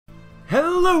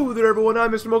Hello there everyone,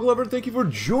 I'm Mr. Muglover, and thank you for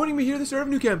joining me here this start of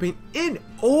a new campaign in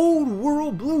Old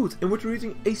World Blues, in which we're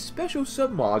using a special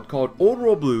submod called Old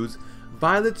World Blues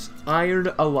Violet's Iron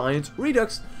Alliance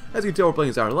Redux. As you can tell, we're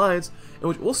playing as Iron Alliance, in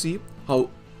which we'll see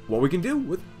what we can do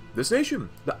with this nation,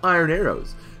 the Iron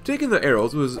Arrows. Taking the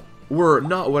arrows were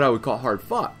not what I would call hard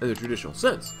fought in the traditional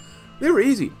sense. They were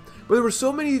easy, but there were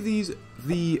so many of these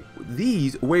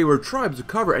wayward tribes to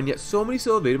cover, and yet so many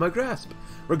still evaded my grasp.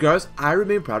 Regardless, I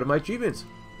remain proud of my achievements.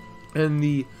 And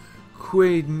the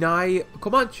Hoi4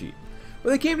 Comanche.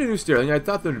 When they came to New Sterling, I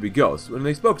thought them to be ghosts. When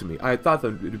they spoke to me, I thought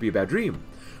them to be a bad dream.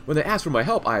 When they asked for my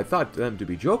help, I thought them to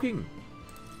be joking.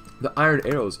 The Iron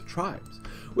Arrows tribes.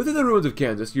 Within the ruins of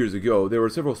Kansas years ago, there were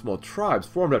several small tribes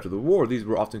formed after the war. These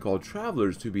were often called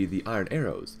travelers to be the Iron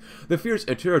Arrows, the fierce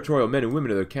and territorial men and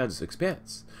women of the Kansas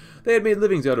expanse. They had made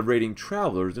livings out of raiding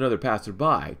travelers and other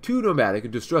passers-by, too nomadic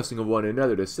and distrusting of one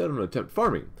another to settle and attempt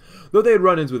farming. Though they had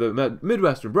run-ins with the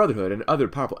Midwestern Brotherhood and other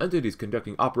powerful entities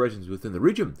conducting operations within the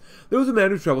region, there was a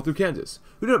man who traveled through Kansas,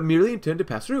 who did not merely intend to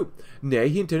pass through. Nay,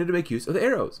 he intended to make use of the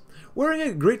arrows. Wearing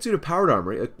a great suit of powered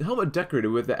armor, a helmet decorated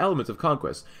with the elements of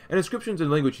conquest, and inscriptions in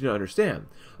language he did not understand,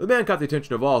 the man caught the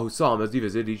attention of all who saw him as he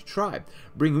visited each tribe,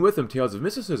 bringing with him tales of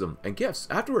mysticism and gifts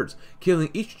afterwards,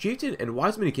 killing each chieftain and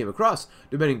wise man he came across,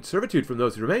 demanding servitude from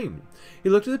those who remained. He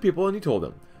looked at the people and he told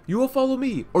them, "You will follow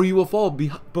me, or you will fall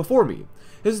before me."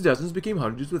 His dozens became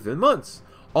hundreds within months.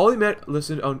 All he met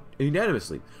listened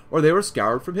unanimously, or they were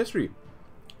scoured from history.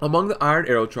 Among the Iron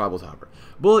Arrow tribals, however,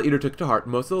 Bullet Eater took to heart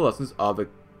most of the lessons of the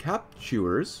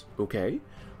Capturers, okay,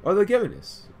 or the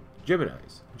Geminis.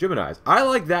 I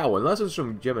like that one. Lessons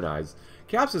from Geminis.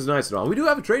 Caps is nice and all. We do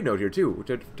have a trade note here too,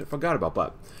 which I forgot about,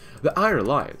 but the Iron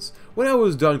Alliance. When I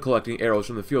was done collecting arrows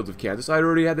from the fields of Kansas, I had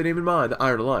already had the name in mind, the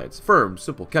Iron Alliance. Firm,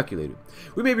 simple, calculated.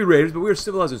 We may be raiders, but we are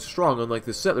civilized and strong, unlike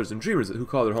the settlers and dreamers who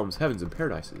call their homes heavens and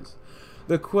paradises.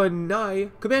 The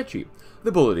Hoi4 Comanche,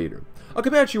 the Bullet Eater. A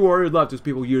Comanche warrior left his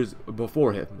people years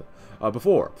before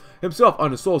himself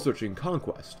on a soul-searching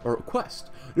quest,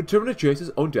 determined to chase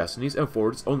his own destinies and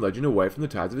forward his own legend away from the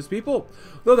tides of his people.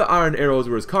 Though the Iron Arrows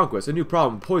were his conquest, a new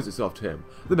problem posed itself to him.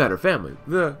 The Matter family,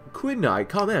 the Hoi4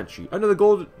 Comanche, under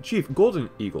the chief Golden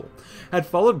Eagle, had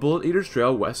followed Bullet Eater's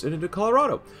trail west and into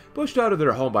Colorado. Pushed out of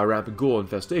their home by rampant ghoul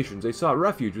infestations, they sought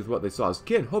refuge with what they saw as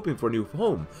kin, hoping for a new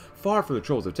home, far from the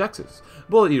trolls of Texas.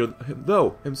 Bullet Eater,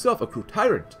 though himself a cruel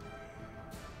tyrant,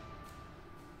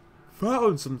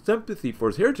 found some sympathy for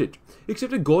his heritage. He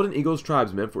accepted Golden Eagle's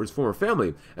tribesmen for his former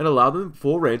family, and allowed them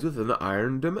full reigns within the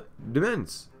Iron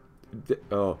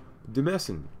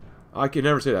Dimension. I can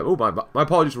never say that. Oh, my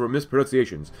apologies for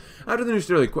mispronunciations. After the New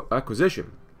Sterling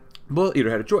acquisition, Bullet Eater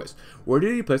had a choice. Where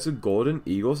did he place the Golden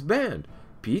Eagle's band?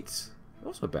 Pete's?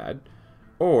 That's not bad.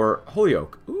 Or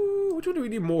Holyoke? Ooh, which one do we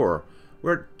need more?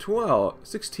 We're at 12,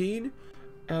 16?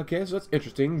 Okay, so that's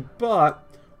interesting, but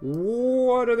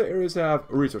what other areas have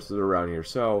resources around here?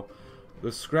 So,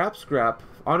 the scrap.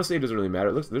 Honestly, it doesn't really matter.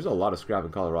 It looks there's a lot of scrap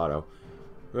in Colorado.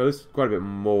 Well, there's quite a bit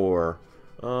more.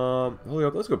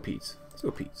 Holyoke, let's go Pete's.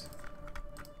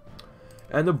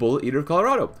 And the Bullet Eater of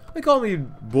Colorado. They call me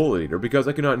Bullet Eater because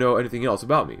I could not know anything else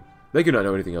about me. They could not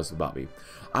know anything else about me.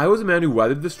 I was a man who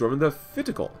weathered the storm of the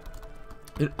Fitical,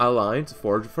 an alliance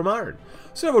forged from iron.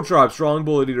 Several tribes strong,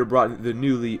 Bullet Eater brought the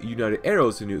newly united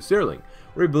arrows to New Sterling,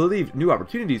 where he believed new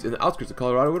opportunities in the outskirts of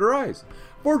Colorado would arise.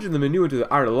 Forging them anew into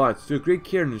the Iron Alliance took great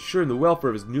care in ensuring the welfare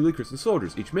of his newly christened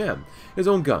soldiers, each man. His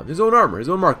own gun, his own armor, his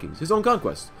own markings, his own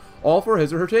conquests, all for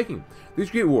his or her taking.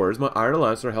 These great warriors, my Iron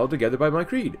Alliance, are held together by my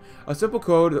creed, a simple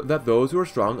code that those who are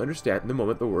strong understand the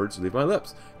moment the words leave my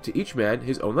lips. To each man,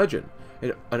 his own legend.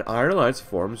 An Iron Alliance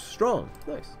forms strong.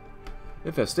 Nice.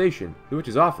 Infestation, the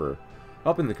witch's offer.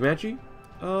 Helping the Comanche?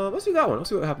 Let's do that one. Let's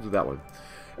see what happens with that one.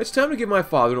 It's time to give my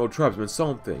father and old tribesmen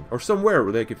something, or somewhere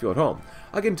where they can feel at home.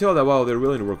 I can tell that while they're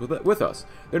willing to work with us,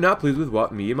 they're not pleased with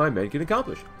what me and my men can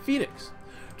accomplish. Phoenix.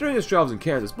 During his travels in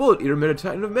Kansas, Bullet Eater met a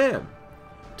titan of a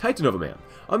man.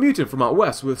 A mutant from out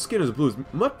west with skin as blue as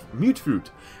mute fruit,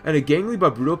 and a gangly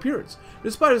but brutal appearance.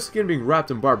 Despite his skin being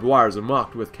wrapped in barbed wires and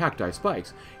mocked with cacti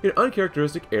spikes, he had an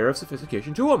uncharacteristic air of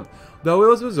sophistication to him, though it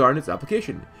was bizarre in its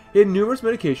application. He had numerous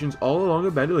medications all along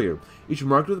the bandolier, each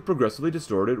marked with progressively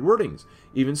distorted wordings.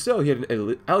 Even still, he had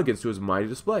an elegance to his mighty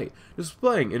display,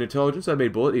 displaying an intelligence that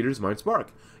made Bullet Eater's mind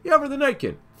spark. He offered the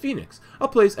Nightkin, Phoenix, a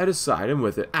place at his side and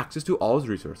with it access to all his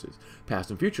resources, past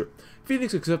and future.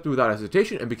 Phoenix accepted without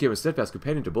hesitation and became a steadfast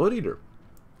companion to Bullet Eater.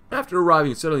 After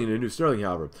arriving and settling in New Sterling,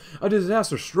 however, a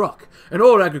disaster struck. An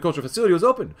old agricultural facility was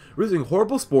opened, releasing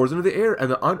horrible spores into the air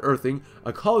and unearthing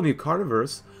a colony of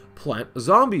carnivorous plant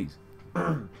zombies.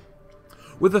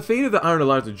 With the fate of the Iron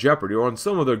Alliance in jeopardy, or on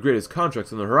some of their greatest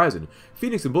contracts on the horizon,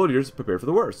 Phoenix and Bullet Eaters prepare for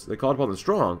the worst. They called upon the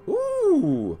strong.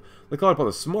 Ooh! They called upon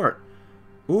the smart.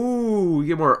 Ooh, you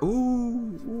get more.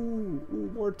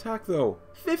 Ooh, more attack though.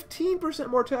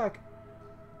 15% more attack.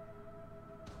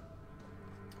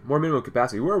 More minimum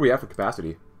capacity. Where are we at for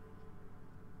capacity?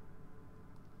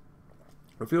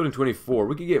 We're fielding 24.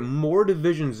 We could get more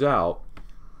divisions out.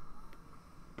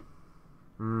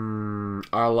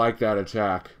 I like that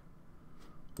attack.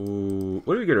 Ooh,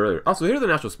 what did we get earlier? Also, here are the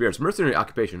National Spirits. Mercenary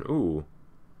Occupation. Ooh.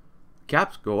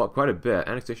 Caps go up quite a bit.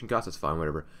 Annexation costs, that's fine,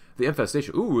 whatever. The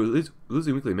Infestation. Ooh,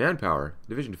 losing weekly manpower.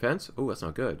 Division Defense. Ooh, that's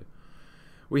not good.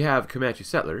 We have Comanche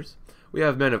Settlers. We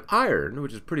have Men of Iron,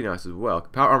 which is pretty nice as well.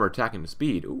 Power Armor, Attack, and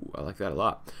Speed. Ooh, I like that a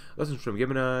lot. Lessons from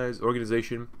Gemini's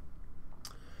Organization.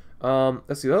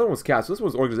 Let's see, the other one was Caps. So this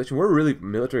one's Organization. We're really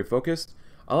military focused.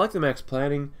 I like the max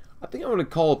planning. I think I want to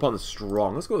call upon the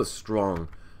strong. Let's go with the strong.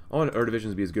 I want our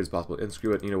divisions to be as good as possible. And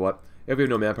screw it, you know what? If we have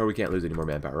no manpower, we can't lose any more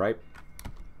manpower, right?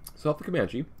 So off the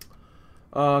Comanche.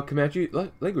 Comanche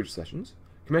language sessions.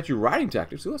 Comanche riding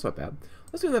tactics. Ooh, that's not bad.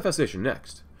 Let's do the infestation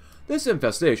next. This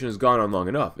infestation has gone on long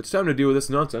enough. It's time to deal with this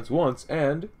nonsense once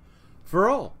and for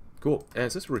all. Cool.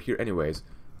 And since we're here anyways,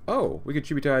 oh, we can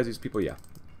tributize these people. Yeah,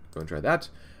 go and try that.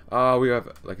 We have,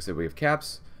 like I said, we have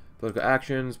caps, political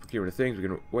actions, procurement of things. We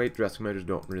can wait. Drastic measures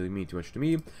don't really mean too much to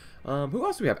me. Who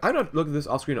else do we have? I'm not looking at this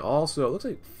off screen also. It looks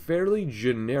like fairly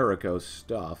generico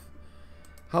stuff.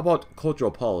 How about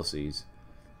cultural policies?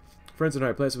 Friends in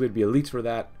high places, we'd be elites for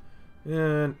that.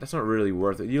 And that's not really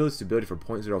worth it. Yield stability for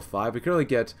 0.05. We can only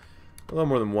get a little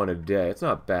more than one a day. It's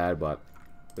not bad, but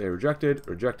they rejected,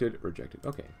 rejected, rejected.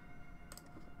 Okay.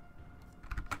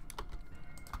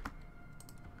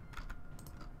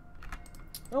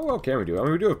 Oh, what can we do? I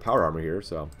mean, we do have power armor here,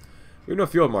 so we have no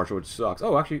field marshal, which sucks.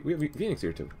 Oh, actually, we have Phoenix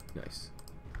here too. Nice.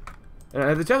 And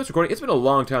at the time of this recording, it's been a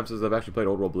long time since I've actually played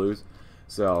Old World Blues,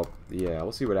 so yeah,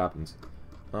 we'll see what happens.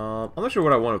 I'm not sure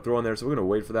what I want to throw in there, so we're going to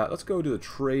wait for that. Let's go to the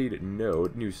trade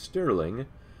node. New Sterling.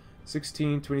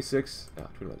 16, 26. Ah,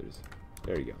 twin others.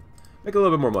 There you go. Make a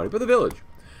little bit more money. But the village.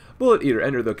 Bullet Eater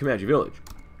entered the Comanche village.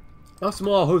 A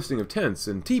small hosting of tents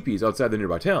and teepees outside the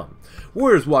nearby town.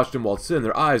 Warriors watched him waltz in,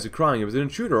 their eyes crying if he was an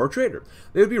intruder or traitor.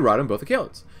 They would be right on both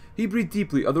accounts. He breathed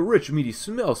deeply of the rich, meaty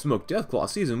smell smoked deathclaw,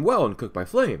 seasoned well and cooked by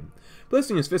flame.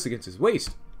 Placing his fist against his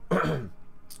waist,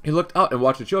 he looked out and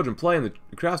watched the children play and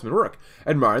the craftsmen work,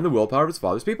 admiring the willpower of his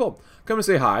father's people. "Come to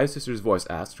say hi," his sister's voice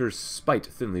asked, her spite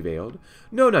thinly veiled.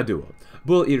 "No, Nadua,"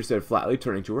 Bullet Eater said flatly,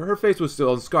 turning to her. Her face was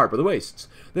still unscarred by the wastes.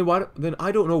 Then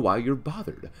I don't know why you're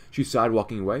bothered," she sighed,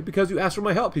 walking away. "Because you asked for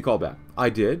my help," he called back. "I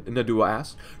did?" Nadua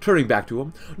asked, turning back to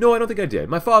him. "No, I don't think I did.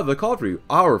 My father called for you."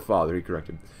 "Our father," he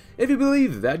corrected. "If you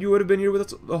believed that, you would have been here with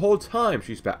us the whole time,"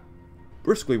 she spat,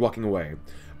 briskly walking away.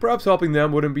 Perhaps helping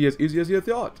them wouldn't be as easy as he had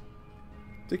thought.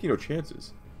 Taking no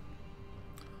chances.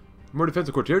 More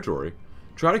defensive core territory.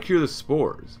 Try to cure the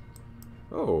spores.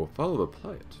 Oh, follow the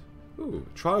plight. Ooh,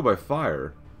 trial by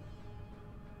fire.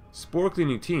 Spore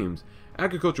cleaning teams.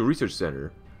 Agricultural Research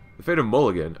Center. The fate of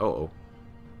Mulligan. Uh-oh.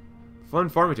 Fun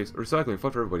farming takes recycling.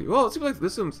 Fun for everybody. Well, it seems like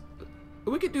this seems...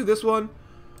 We could do this one.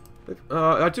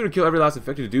 I'd sooner kill every last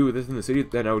infected to do within the city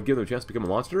than I would give them a chance to become a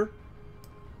monster.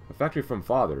 A factory from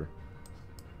father.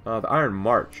 The Iron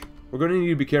March. We're going to need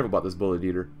to be careful about this Bullet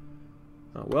Eater.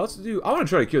 What else to do? I want to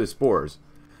try to cure the spores.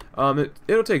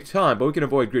 It'll take time, but we can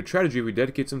avoid great tragedy if we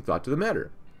dedicate some thought to the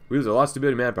matter. We lose a lot of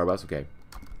stability and manpower, but that's okay.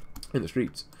 In the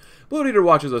streets. Bullet Eater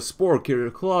watches a spore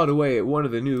carrier clawed away at one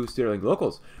of the new Sterling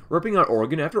locals, ripping out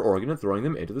organ after organ and throwing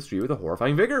them into the street with a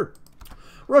horrifying vigor.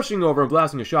 Rushing over and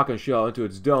blasting a shotgun shell into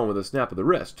its dome with a snap of the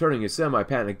wrist, turning his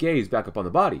semi-panicked gaze back upon the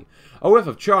body. A whiff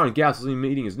of char and gasoline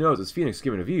meeting his nose as Phoenix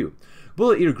came into view.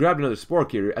 Bullet Eater grabbed another spore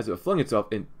carrier as it flung itself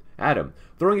at him,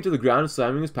 throwing it to the ground and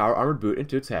slamming his power-armored boot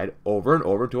into its head over and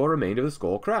over until it remained of the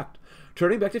skull cracked.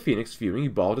 Turning back to Phoenix, fuming, he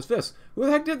balled his fist. Who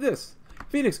the heck did this?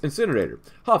 Phoenix Incinerator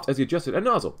huffed as he adjusted a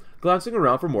nozzle, glancing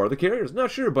around for more of the carriers.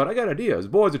 Not sure, but I got ideas.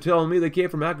 Boys are telling me they came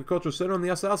from Agricultural Center on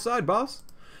the south side, boss.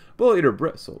 Bullet Eater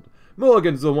bristled.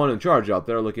 Mulligan's the one in charge out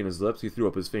there, licking his lips. He threw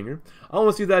up his finger. I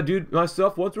want to see that dude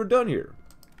myself once we're done here.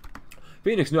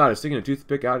 Phoenix nodded, sticking a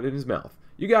toothpick out in his mouth.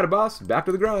 You got it, boss. Back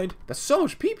to the grind. That's so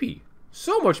much pee-pee.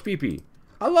 So much pee-pee.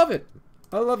 I love it.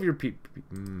 I love your pee-pee.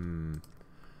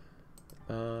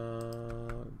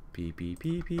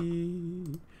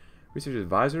 Pee-pee. Research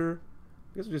advisor.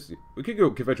 I guess we could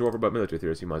go conventional warfare, but military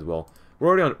theory, so you might as well. We're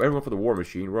already on everyone for the war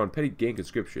machine. We're on petty gang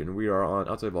conscription. We are on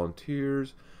outside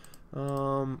volunteers.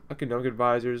 Economic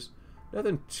advisors.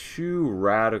 Nothing too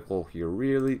radical here,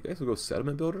 really. I guess we'll go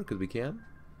settlement builder, because we can.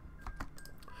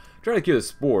 Try to kill the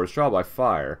spores. Trial by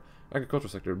fire. Agricultural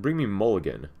sector. Bring me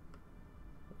Mulligan.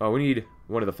 Oh, we need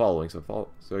one of the following. So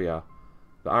yeah.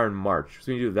 The Iron March.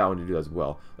 So we need to do that one to do that as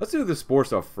well. Let's do the Spore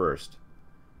stuff first.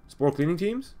 Spore cleaning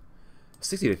teams?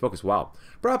 60-day focus, wow.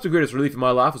 Perhaps the greatest relief in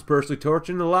my life was personally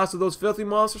torching the last of those filthy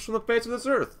monsters from the face of this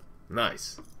earth.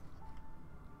 Nice.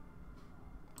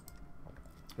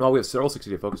 Well, we have several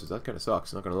 60-day focuses. That kind of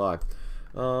sucks, not gonna lie.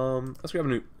 Let's grab a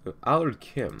new... Allard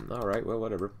Kim. Alright, well,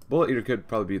 whatever. Bullet Eater could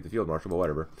probably be the Field Marshal, but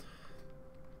whatever.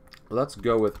 Let's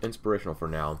go with Inspirational for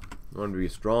now. I want to be a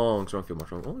strong Field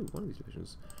Marshal. Only one of these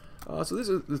divisions. So this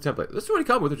is the template. This is what we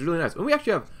come with, which is really nice. And we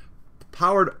actually have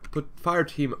powered fire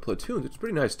team platoons, which is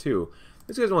pretty nice too.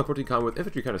 This guy's only 14 combat with.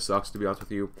 Infantry kind of sucks, to be honest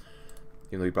with you.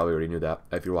 Even though you probably already knew that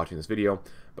if you're watching this video.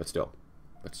 But still.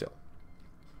 Let's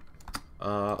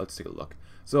take a look.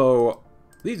 So,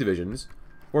 these divisions,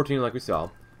 14 like we saw.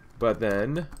 But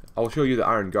then, I'll show you the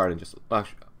Iron Guard and just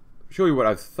show you what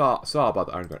I saw about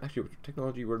the Iron Guard. Actually,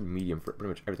 technology, we're medium for pretty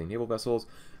much everything. Naval vessels,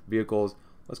 vehicles.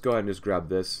 Let's go ahead and just grab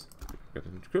this. Grab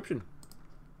some description.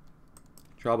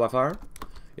 Trial by fire.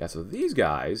 Yeah, so these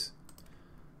guys...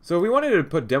 So we wanted to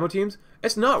put demo teams.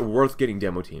 It's not worth getting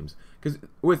demo teams. Because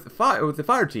with the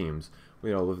fire teams,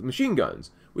 you know, with machine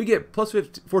guns, we get plus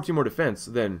 14 more defense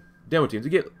than demo teams. We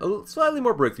get slightly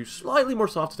more breakthrough, slightly more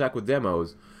soft attack with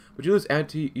demos. But you lose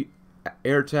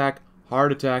anti-air attack,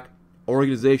 hard attack,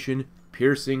 organization,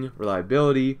 piercing,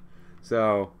 reliability.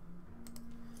 So...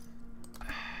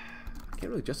 I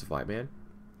can't really justify it, man.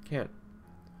 Can't.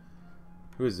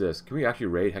 Who is this? Can we actually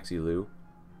raid Hexy Lou?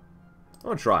 I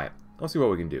want to try it. I'll see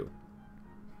what we can do.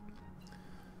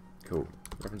 Cool.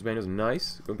 Reference manual is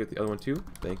nice. Go get the other one too.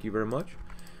 Thank you very much.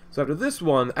 So after this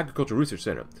one, the Agricultural Research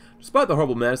Center. Despite the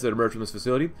horrible madness that emerged from this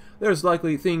facility, there's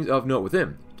likely things of note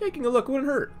within. Taking a look wouldn't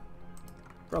hurt.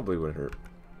 Probably wouldn't hurt.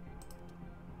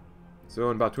 So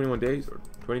in about 21 days, or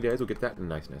 20 days, we'll get that.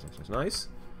 Nice.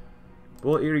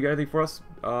 Bullet Eater, you got anything for us?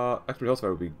 Expert Hillsfire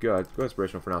would be good. Go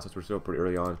Inspirational for now, since we're still pretty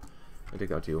early on. I'll take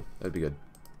that too. That'd be good.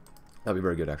 That'd be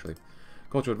very good, actually.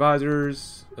 Cultural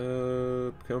Advisors,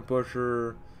 Camp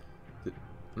Pusher.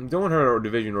 Don't want her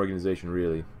division organization,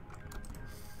 really.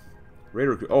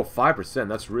 Raider Recruit. Oh, 5%.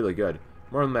 That's really good.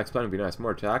 More on the max plan would be nice.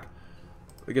 More attack.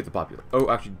 We get the popular. Oh,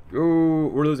 actually. Oh,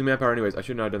 we're losing manpower anyways. I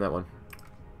should not have done that one.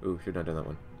 Oh, should not have done that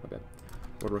one. My bad.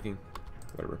 Woodworking.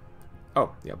 Whatever.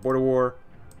 Oh, yeah. Border War.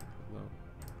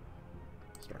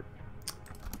 Start.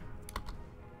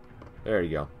 There you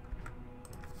go.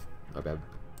 My bad.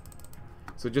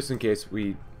 So just in case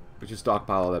we just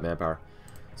stockpile all that manpower.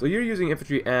 So you're using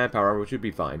infantry and power armor, which should be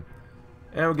fine.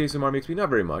 And we're getting some army XP, not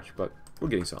very much, but we're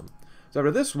getting some. So after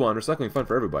this one, recycling fun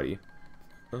for everybody.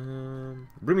 Bring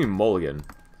me Mulligan.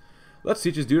 Let's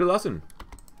teach this dude a lesson.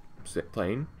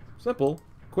 Plain, simple,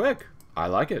 quick. I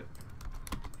like it.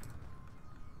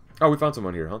 Oh, we found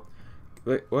someone here, huh?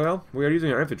 Well, we are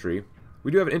using our infantry.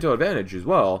 We do have an intel advantage as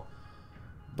well.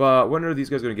 But when are these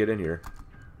guys going to get in here?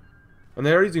 And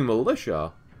they are using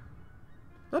militia.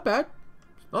 Not bad.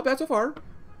 Not bad so far.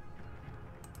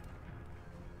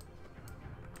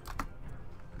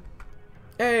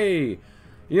 Hey!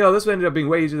 You know, this ended up being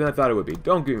way easier than I thought it would be.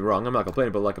 Don't get me wrong, I'm not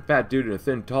complaining, but like a fat dude and a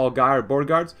thin, tall guy or border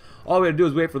guards, all we had to do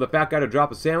was wait for the fat guy to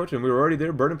drop a sandwich and we were already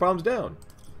there burning problems down.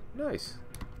 Nice.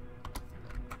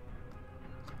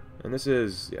 And this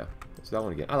is, yeah, it's that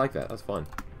one again. I like that. That's fun.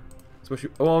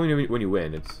 Especially, oh, when you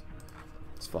win, it's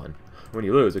fun. When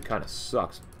you lose, it kind of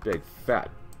sucks. Big,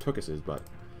 fat tookuses, but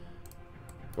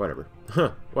whatever.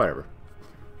 Whatever.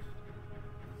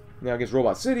 Now, against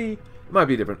Robot City, it might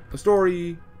be a different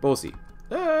story, but we'll see.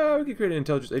 We can create an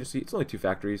intelligence agency. It's only 2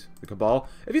 factories. The Cabal.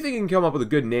 If you think you can come up with a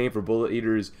good name for Bullet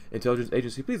Eater's intelligence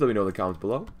agency, please let me know in the comments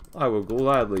below. I will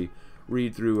gladly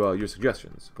read through your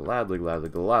suggestions.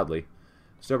 Gladly.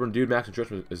 Stubborn Dude Max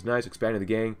Entrenchment is nice. Expanding the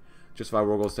gang. Justify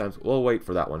war goals times. We'll wait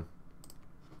for that one.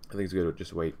 I think it's good to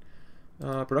just wait.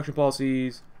 Production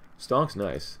policies. Stonk's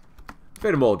nice.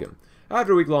 Fate of Mulligan.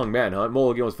 After a week-long manhunt,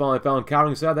 Mulligan was finally found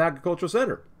cowering inside the agricultural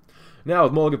center. Now,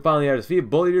 with Mulligan finally at his feet,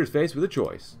 Bullet Eater is faced with a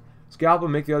choice. Scalp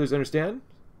him, make the others understand?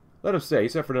 Let him stay. He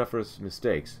suffered enough for his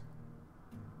mistakes.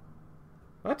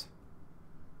 What?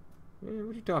 What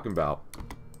are you talking about?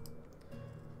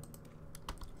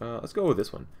 Let's go with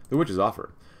this one. The Witch's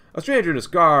Offer. A stranger in a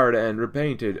scarred and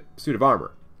repainted suit of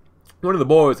armor. One of the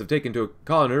boys have taken to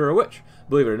calling her a witch.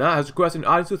 Believe it or not, has requested an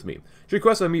audience with me. She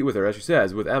requests I meet with her, as she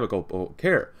says, with amicable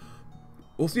care.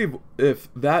 We'll see if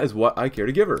that is what I care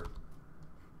to give her.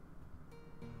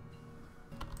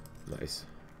 Nice.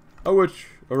 A witch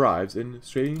arrives in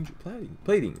strange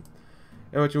plating.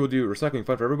 And which will do recycling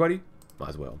fun for everybody. Might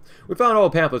as well. We found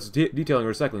all pamphlets detailing a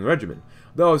recycling regimen.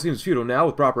 Though it seems futile now,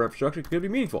 with proper infrastructure, it could be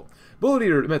meaningful. Bullet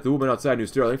Eater met the woman outside New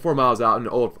Sterling, 4 miles out in an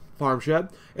old farm shed.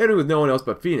 Entering with no one else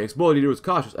but Phoenix, Bullet Eater was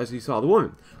cautious as he saw the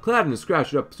woman. Clad in a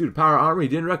scratched-up suit of power armor he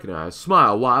didn't recognize.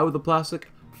 Smile wide with a plastic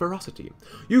ferocity.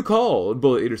 You called,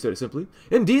 Bullet Eater said simply.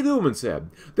 Indeed, the woman said.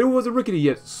 There was a rickety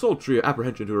yet sultry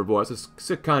apprehension to her voice, a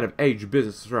sick kind of aged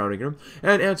business surrounding her.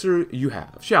 And answer you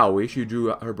have. Shall we? She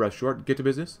drew her breath short. Get to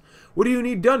business. What do you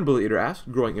need done? Bullet Eater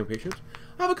asked, growing impatient.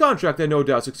 I have a contract that no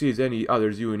doubt succeeds any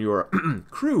others you and your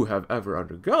crew have ever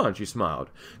undergone, she smiled.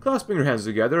 Clasping her hands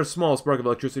together, a small spark of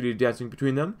electricity dancing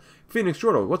between them. Phoenix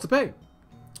chortled. What's the pay?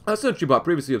 A cinch she bought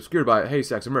previously obscured by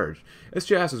haystacks emerged. Its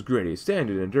chassis was gritty,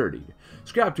 sanded, and dirtied.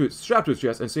 Strapped to its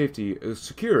chest and safety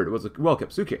secured was a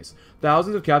well-kept suitcase.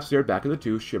 Thousands of caps stared back at the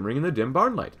two, shimmering in the dim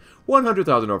barn light.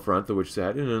 100,000 up front, the witch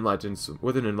said,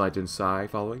 with an enlightened sigh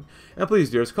following. And please,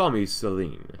 dearest, call me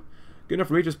Celine. Good enough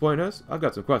for me, just point us? I've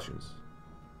got some questions.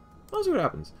 I'll see what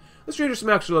happens. The stranger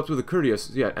smacks her lips with a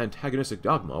courteous yet antagonistic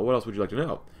dogma. What else would you like to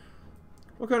know?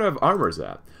 What kind of armor is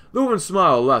that? The woman's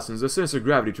smile lessens, a sinister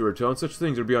gravity to her tone. Such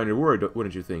things are beyond your worry,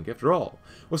 wouldn't you think? After all,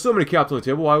 with so many caps on the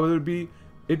table, why would it'd be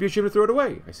a shame to throw it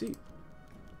away? I see.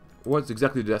 What's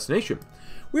exactly the destination?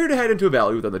 We are to head into a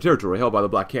valley within the territory held by the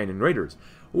Black Canyon Raiders.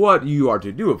 What you are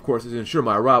to do, of course, is ensure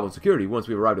my arrival and security once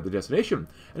we've arrived at the destination.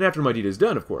 And after my deed is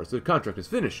done, of course, the contract is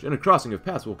finished, and a crossing of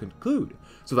paths will conclude.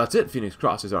 So that's it, Phoenix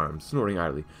crossed his arms, snorting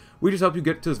idly. We just help you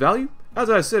get to this valley? As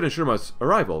I said, ensure my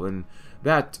arrival, and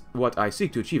that what I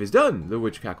seek to achieve is done, the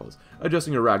witch cackles,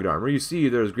 adjusting her ragged armor. You see,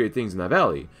 there's great things in that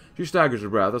valley. She staggers her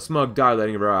breath, a smug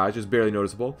dilating of her eyes, just barely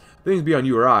noticeable. Things beyond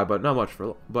you or I, but not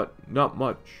for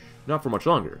much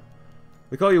longer.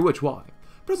 They call you a witch, why?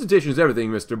 Presentation is everything,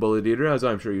 Mr. Bullet Eater, as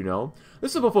I'm sure you know. The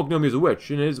simple folk know me as a witch,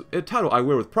 and it is a title I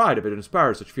wear with pride if it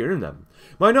inspires such fear in them.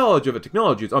 My knowledge of a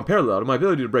technology is unparalleled, and my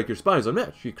ability to break your spine is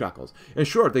unmatched, she crackles. In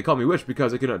short, they call me witch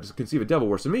because they cannot conceive a devil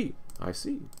worse than me. I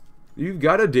see. You've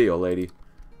got a deal, lady.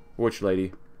 Witch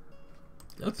lady.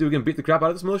 Let's see if we can beat the crap out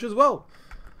of this militia as well.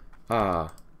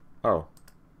 Oh.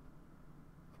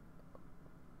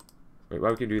 Wait, why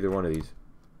we can't do either one of these?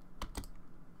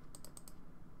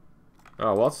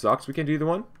 Oh, well, it sucks. We can't do either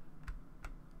one. It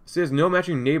says no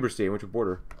matching neighbor state in which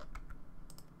border.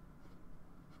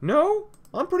 No?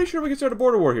 I'm pretty sure we can start a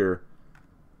border war here.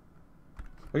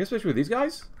 I guess especially with these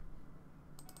guys?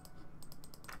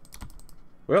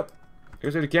 Well, I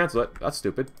guess we have to cancel it. That's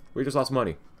stupid. We just lost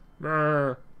money.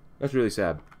 That's really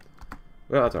sad.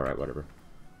 Well, that's alright, whatever.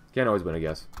 Can't always win, I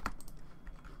guess.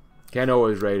 Can't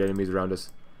always raid enemies around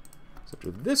us. Except for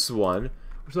this one,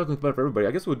 we're still looking fun for everybody.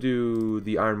 I guess we'll do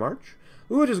the Iron March.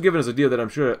 The witch has given us a deal that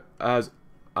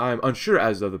I'm unsure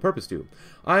as of the purpose to.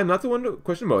 I am not the one to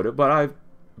question motive, but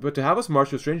to have us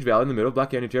march to a strange valley in the middle of Black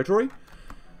Canyon territory?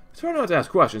 It's hard not to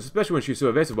ask questions, especially when she's so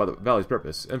evasive about the valley's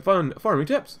purpose. And fun farming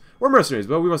tips. We're mercenaries,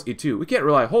 but we must eat too. We can't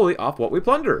rely wholly off what we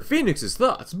plunder. Phoenix's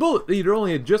thoughts. Bullet Eater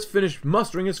only had just finished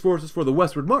mustering his forces for the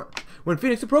westward march when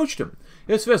Phoenix approached him.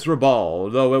 His fists were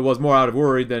balled, though it was more out of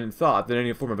worry than thought than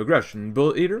any form of aggression.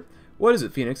 Bullet Eater? What is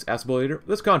it, Phoenix? Asked Bullet Eater.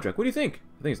 This contract. What do you think?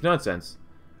 I think it's nonsense.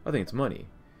 I think it's money.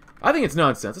 I think it's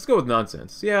nonsense. Let's go with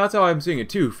nonsense. Yeah, that's how I'm seeing it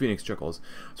too, Phoenix chuckles.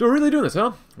 So we're really doing this,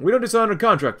 huh? We don't dishonor a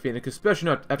contract, Phoenix, especially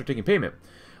not after taking payment.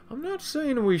 I'm not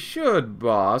saying we should,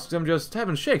 boss. I'm just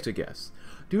having shakes, I guess.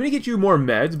 Do we need to get you more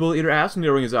meds? Bullet Eater asked,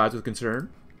 narrowing his eyes with concern.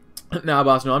 Nah,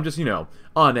 boss, no. I'm just,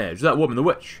 on edge. That woman, the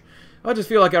witch. I just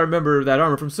feel like I remember that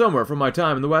armor from somewhere from my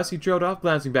time in the West, he trailed off,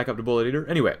 glancing back up to Bullet Eater.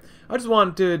 Anyway, I just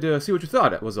wanted to see what you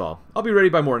thought, was all. I'll be ready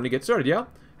by morning to get started, yeah?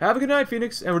 Have a good night,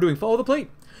 Phoenix, and we're doing Follow the Plate.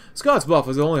 Scotts Bluff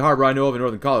is the only harbor I know of in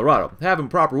northern Colorado. Having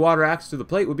proper water access to the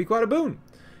plate would be quite a boon.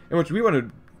 In which we want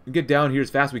to get down here as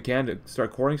fast as we can to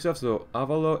start coring stuff, so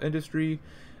Avalo Industry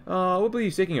we'll be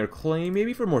staking our claim,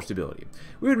 maybe for more stability.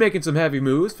 We've been making some heavy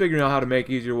moves, figuring out how to make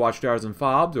easier watchtowers and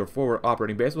fobs, or forward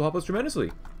operating base will help us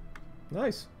tremendously.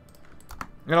 Nice.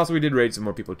 And also we did raid some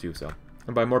more people too, so.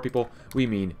 And by more people, we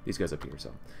mean these guys up here,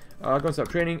 so. Go and stop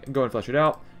training, and go and flesh it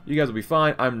out. You guys will be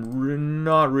fine. I'm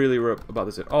not really about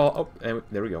this at all. Oh, and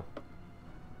there we go.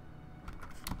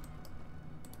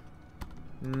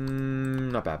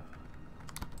 Not bad.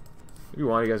 If you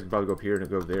want, you guys can probably go up here and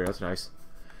go over there. That's nice.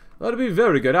 That'll be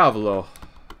very good, Avalo.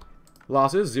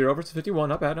 Losses, 0 versus 51.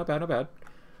 Not bad, not bad, not bad.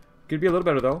 Could be a little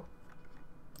better, though.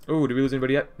 Oh, did we lose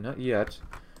anybody yet? Not yet.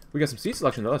 We got some seat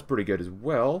selection, though. That's pretty good as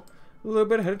well. A little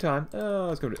bit ahead of time.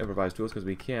 Let's go to improvise tools, because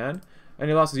we can.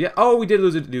 Any losses yet? Oh, we did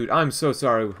lose a dude. I'm so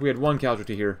sorry. We had one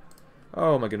casualty here.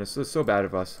 Oh, my goodness. This is so bad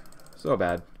of us. So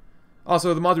bad.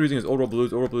 Also, the mods we're using is Old World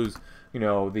Blues. Old World Blues,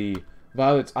 the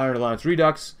Violet's Iron Alliance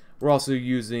Redux. We're also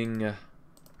using Old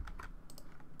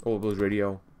World Blues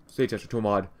Radio. State Tester Tool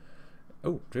mod.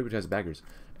 Oh, tribute has baggers.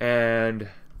 And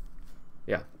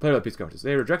yeah, play with peace contest.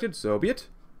 They rejected, so be it.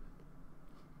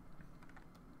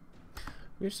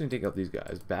 We're just gonna take out these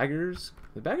guys. Baggers.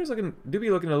 The baggers do be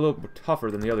looking a little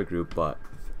tougher than the other group, but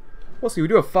we'll see. We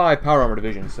do have 5 power armor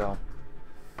divisions, so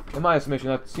in my estimation,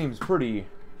 that seems pretty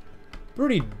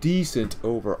decent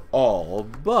overall.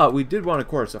 But we did want to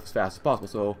core stuff as fast as possible,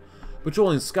 so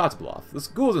patrolling Scottsbluff. The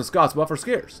schools in Scottsbluff are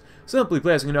scarce. Simply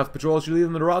placing enough patrols should leave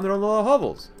them to rot in their own little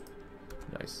hovels.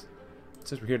 Nice.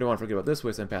 Since we're here, don't want to forget about this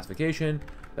wasteland pacification.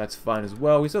 That's fine as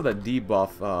well. We still have that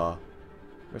debuff.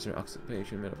 Western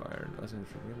occupation, men of iron.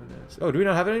 Oh, do we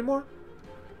not have it anymore?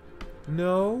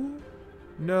 No.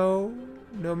 No.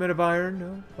 No men of iron,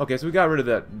 no. Okay, so we got rid of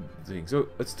that thing. So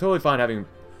it's totally fine having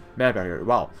manpower here.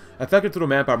 Wow. Effective total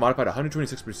manpower modified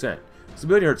 126%.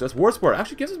 Stability hurts us. War Sport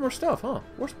actually gives us more stuff, huh?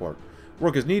 War Sport.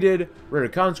 Work is needed. Rare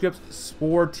conscripts.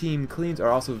 Spore team cleans are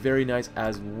also very nice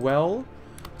as well.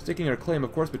 Sticking our claim,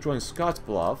 of course, patrolling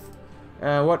Scottsbluff.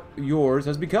 And what yours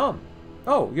has become.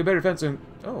 Oh, you get better defense and...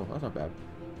 Oh, that's not bad.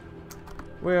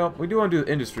 Well, we do want to do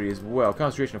the industry as well.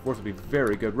 Concentration of force will be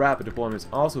very good. Rapid deployment is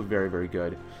also very, very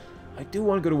good. I do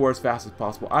want to go to war as fast as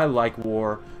possible. I like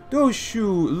war. Doshu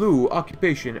Lu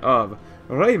occupation of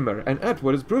Reimer and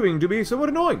Etwood is proving to be somewhat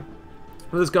annoying.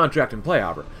 With this contract in play,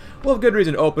 however, we'll have good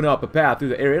reason to open up a path through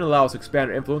the area and allow us to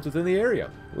expand our influence within the area.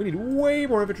 We need way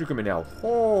more infantry coming now.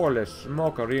 Holy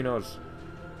smokerinos.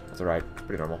 That's alright.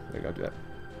 Pretty normal. There you go, do that.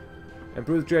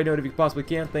 Improve the trade node if you possibly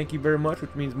can. Thank you very much,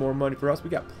 which means more money for us. We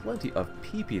got plenty of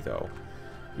PP, though.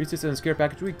 Use this in a scare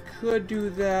package. We could do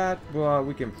that, but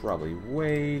we can probably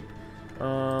wait.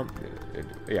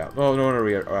 Yeah. Oh, no wonder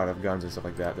we are out of guns and stuff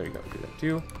like that. There you go. Do that,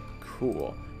 too.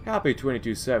 Cool. Happy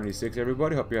 2276,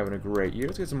 everybody. Hope you're having a great year.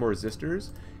 Let's get some more resistors.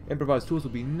 Improvised tools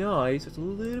will be nice. It's a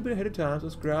little bit ahead of time, so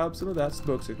let's grab some of that.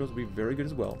 Smoke signals will be very good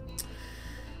as well.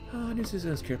 New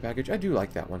citizens care package. I do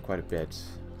like that one quite a bit.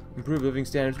 Improve living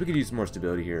standards. We could use some more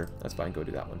stability here. That's fine. Go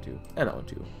do that one too. And that one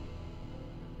too.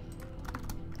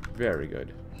 Very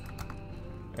good.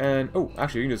 And, oh,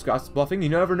 actually, you can do Scots bluffing. You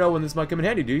never know when this might come in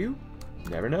handy, do you?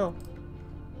 Never know.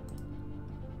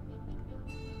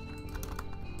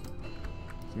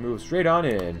 Let's move straight on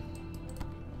in.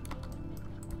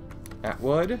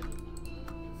 Atwood.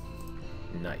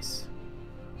 Nice.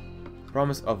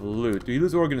 Promise of loot. Do you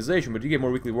lose organization, but do you get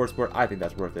more weekly war support? I think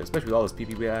that's worth it, especially with all this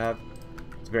PP we have.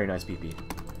 It's very nice PP.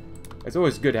 It's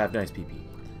always good to have nice PP.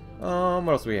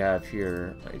 What else do we have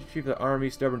here? Chief of the Army,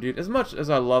 Stubborn Dude. As much as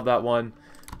I love that one,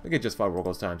 I get just 5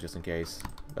 World times just in case.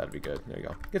 That'd be good. There you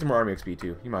go. Get some more Army XP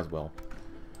too. You might as well.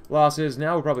 Losses.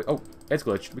 Now we're probably... Oh, it's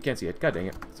glitched. We can't see it. God dang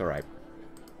it. It's alright.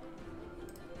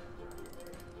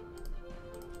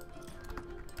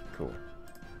 Cool.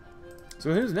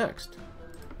 So who's next?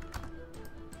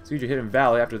 Siege of Hidden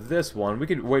Valley. After this one, we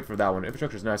could wait for that one.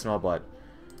 Infrastructure's nice and all, but...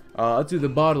 let's do the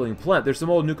bottling plant. There's some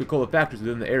old Nuka-Cola factories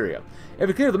within the area. If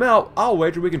we clear them out, I'll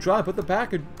wager we can try and put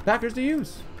the packers to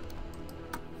use.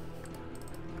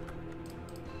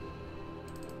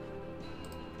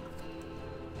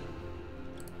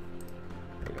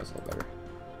 There you go, that's a little better.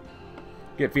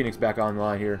 Get Phoenix back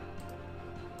online here.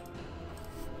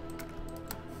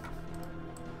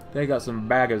 They got some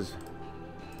baggers.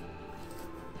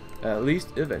 At least,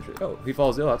 eventually. Oh, he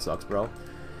falls ill. That sucks, bro.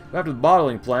 After the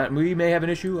bottling plant, we may have an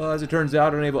issue. As it turns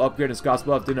out, unable upgrade in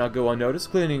Scottsbluff did not go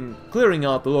unnoticed. Clearing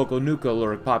out the local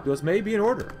nuclear populace may be in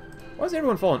order. Why is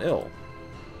everyone falling ill?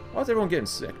 Why is everyone getting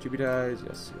sick? Chibitais,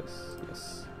 yes, yes,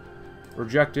 yes.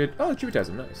 Rejected. Oh, the Chibitais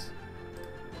are nice.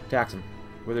 Tax them.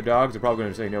 Wither dogs are probably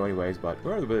going to say no anyways, but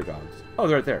where are the wither dogs? Oh,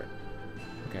 they're right there.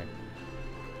 Okay.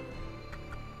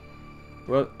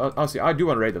 Well, I'll see. I do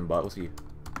want to raid them, but we'll see.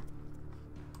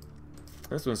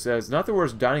 This one says, not the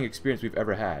worst dining experience we've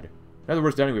ever had. Not the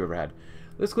worst dining we've ever had.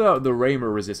 Let's clear out the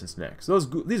Reimer resistance next.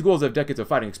 These ghouls have decades of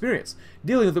fighting experience.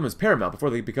 Dealing with them is paramount before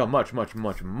they become much, much,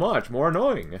 much, much more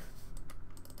annoying.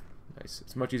 Nice.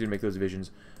 It's much easier to make those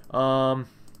divisions.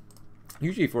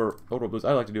 Usually for Old World Blues,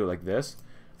 I like to do it like this.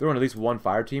 Throw in at least one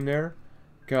fire team there,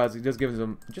 because it does give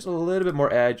them just a little bit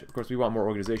more edge. Of course, we want more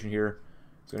organization here.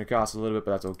 It's going to cost a little bit,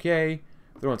 but that's okay.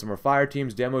 Throw in some more fire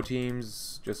teams, demo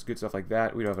teams, just good stuff like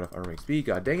that. We don't have enough army XP,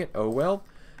 god dang it. Oh well.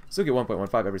 Still get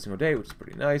 1.15 every single day, which is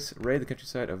pretty nice. Raid the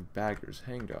countryside of baggers,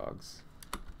 hangdogs.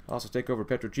 Also take over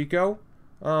Petro Chico.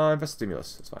 Invest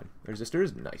stimulus, that's fine.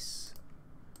 Resistors, nice.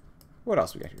 What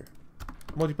else we got here?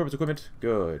 Multi-purpose equipment,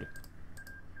 good.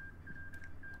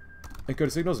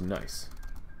 Encoded signals, nice.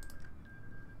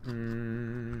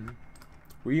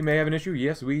 We may have an issue.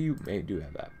 Yes, we may do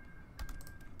have that.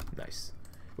 Nice.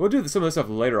 We'll do some of this stuff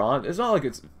later on. It's not like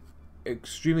it's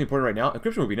extremely important right now.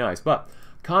 Encryption would be nice, but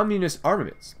communist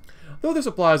armaments. Though their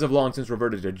supplies have long since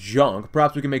reverted to junk,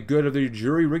 perhaps we can make good of their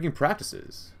jury rigging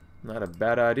practices. Not a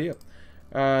bad idea.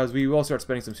 As we will start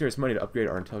spending some serious money to upgrade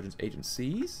our intelligence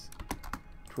agencies.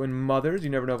 Twin mothers, you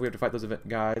never know if we have to fight those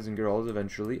guys and girls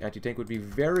eventually. Anti-tank would be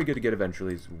very good to get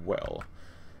eventually as well.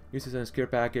 Use this care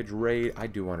package, raid. I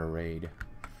do want to raid.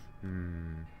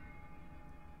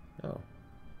 Oh.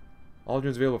 All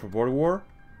drones available for border war?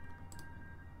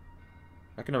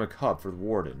 Economic hub for the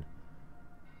warden.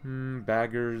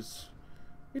 Baggers.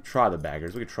 We could try the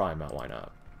baggers. We could try them out. Why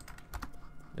not?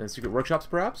 And secret workshops,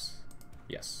 perhaps?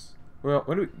 Yes. Well,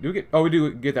 when do we get... Oh, we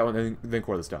do get that one, and then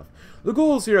core the stuff. The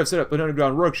ghouls here have set up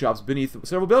underground workshops beneath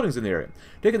several buildings in the area.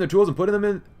 Taking the tools and putting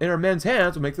them in our men's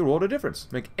hands will make the world of difference.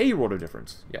 Make a world of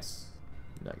difference. Yes.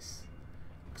 Nice.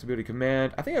 Flexibility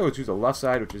command. I think I would choose the left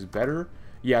side, which is better.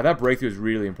 Yeah, that breakthrough is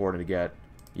really important to get.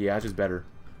 Yeah, it's just better.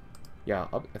 Yeah,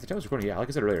 at the time I was recording, yeah, like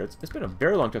I said earlier, it's been a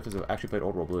very long time since I've actually played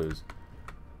Old World Blues.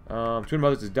 Twin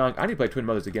Mothers is done. I need to play Twin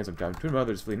Mothers again sometime. Twin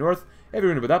Mothers flee north.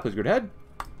 Everyone about that, please go ahead.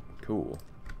 Cool.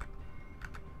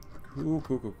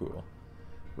 Cool.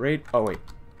 Raid. Oh, wait.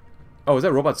 Oh, is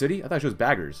that Robot City? I thought it was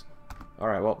Baggers.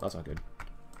 Alright, well, that's not good.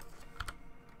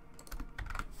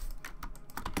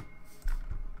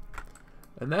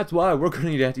 And that's why we're going to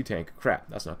need anti-tank. Crap,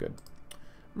 that's not good.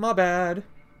 My bad.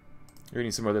 You're going to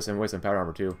need some more of this and waste some power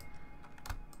armor, too.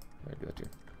 I do that, too.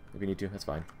 If you need to, that's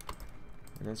fine.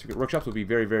 And then secret workshops will be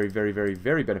very, very, very, very,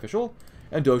 very beneficial.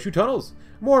 And Doshu tunnels.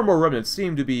 More and more remnants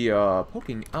seem to be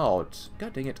poking out.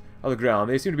 God dang it. On the ground.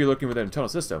 They seem to be lurking within a tunnel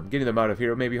system. Getting them out of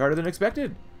here may be harder than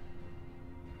expected.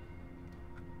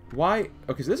 Why?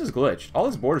 Okay, so this is glitched. All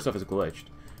this border stuff is glitched.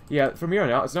 Yeah, from here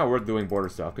on out, it's not worth doing border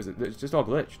stuff because it's just all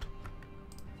glitched.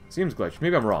 Seems glitched.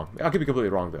 Maybe I'm wrong. I could be completely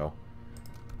wrong, though.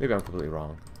 Maybe I'm completely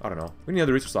wrong. I don't know. We need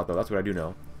another research slot, though. That's what I do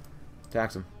know.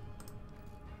 Tax them.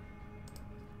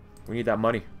 We need that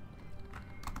money.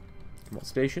 Remote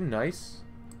station. Nice.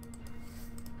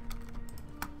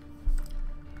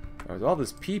 Alright, all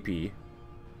this PP.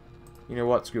 You know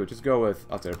what? Screw it. Just go with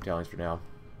outside battalions for now.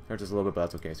 Hurts just a little bit, but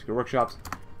that's okay. Secret workshops.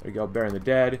 There you go. Burying the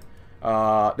dead.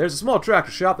 There's a small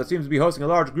tractor shop that seems to be hosting a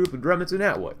large group of remnants in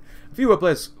Atwood. A few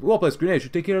well-placed grenades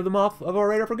should take care of them off of our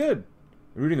radar for good.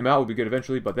 Rooting them out will be good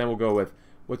eventually, but then we'll go with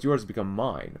what's yours has become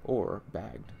mine or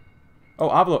bagged. Oh,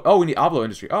 Avlo. Oh, we need Avlo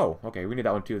Industry. Oh, okay. We need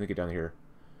that one too. Then get down here.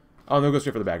 Oh, no, go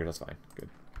straight for the baggers. That's fine. Good.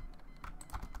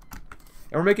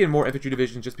 And we're making more infantry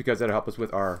divisions just because that'll help us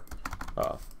with our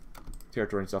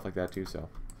territory and stuff like that too. So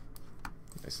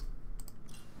nice.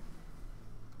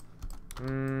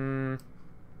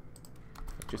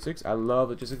 Logistics. I love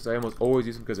logistics. I almost always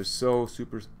use them because they're so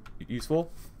super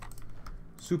useful.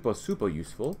 Super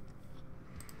useful.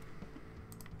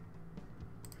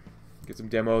 Get some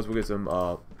demos. We'll get some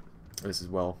this as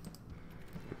well.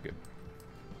 Good.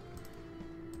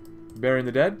 Burying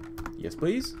the dead. Yes,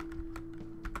 please.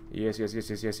 Yes.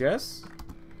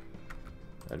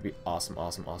 That'd be awesome.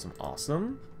 Actually,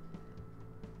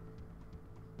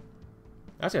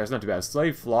 that's not too bad.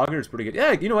 Slave Flogger is pretty good.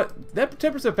 Yeah, you know what? That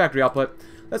 10% factory output,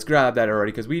 let's grab that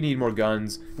already, because we need more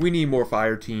guns. We need more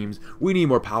fire teams. We need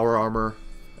more power armor.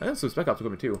 And some spec ops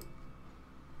equipment, too.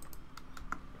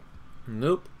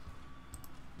 Nope.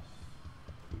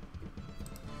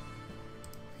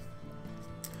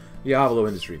 The Avalo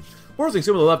Industry. Forcing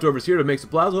some of the leftovers here to make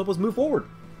supplies will help us move forward.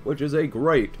 Which is a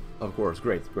great, of course,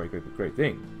 great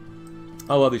thing.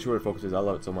 I love these shorter focuses. I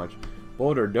love it so much.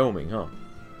 Boulder doming, huh?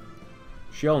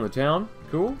 Shell in the town.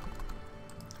 Cool.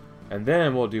 And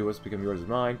then we'll do what's become yours is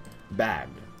mine.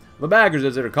 Bagged. The baggers,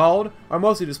 as they're called, are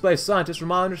mostly displaced scientists from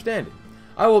my understanding.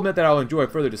 I will admit that I'll enjoy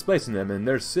further displacing them in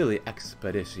their silly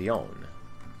expedition.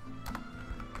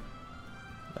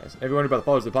 Nice. Everyone about the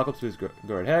followers of the apocalypse, please go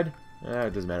right ahead.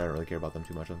 It doesn't matter. I don't really care about them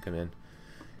too much. Let them come in.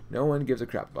 No one gives a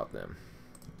crap about them.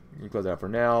 You close that out for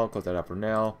now. Close that out for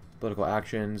now. Political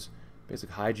actions.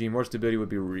 Basic hygiene. More stability would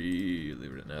be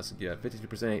really nice. Yeah,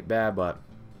 52% ain't bad, but...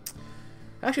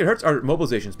 Actually, it hurts our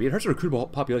mobilization speed. It hurts our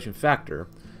recruitable population factor.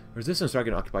 Resistance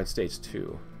target in occupied states,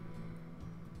 too.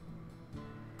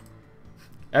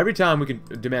 Every time we can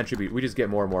demand tribute, we just get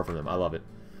more and more from them. I love it.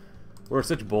 We're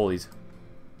such bullies.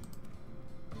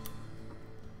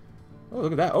 Oh,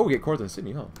 look at that. Oh, we get cores in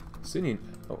Sydney, huh? Sydney.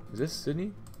 Oh, is this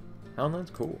Sydney?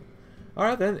 Houndlands? Cool.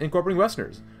 Alright then, incorporating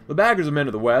Westerners. The baggers are men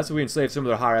of the West. If we enslave some of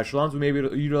their higher echelons, we may be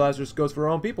able to utilize their skills for our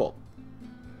own people.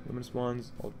 Luminous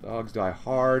ones. Old dogs die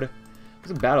hard.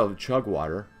 There's a battle of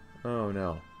Chugwater. Oh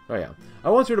no. Oh yeah. I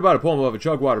once heard about a poem of a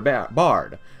Chugwater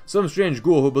bard. Some strange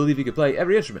ghoul who believed he could play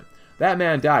every instrument. That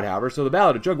man died, however, so the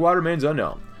ballad of Chugwater remains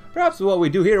unknown. Perhaps what we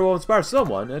do here will inspire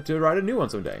someone to write a new one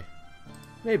someday.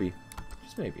 Maybe.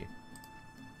 Just maybe.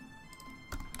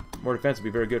 More defense would be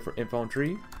very good for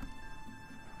infantry.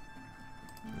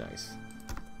 Nice.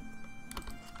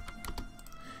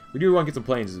 We do want to get some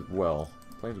planes as well.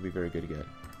 Planes would be very good to get.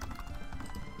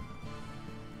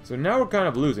 So now we're kind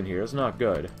of losing here. It's not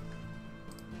good.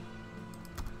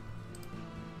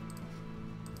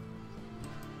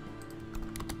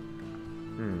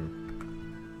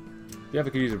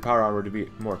 Definitely could use a power armor to be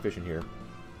more efficient here.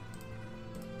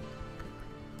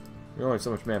 We only have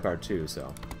so much manpower too,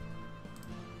 so.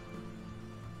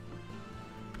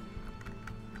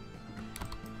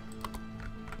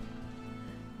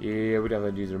 Yeah, we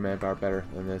definitely use our manpower better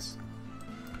than this.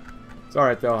 It's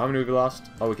alright though. How many have we lost?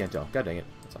 Oh, we can't tell. God dang it.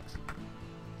 That sucks.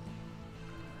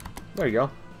 There you go.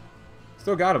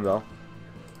 Still got him though.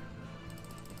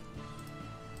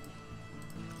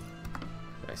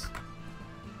 Nice.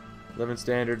 Living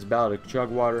Standards, Ballad of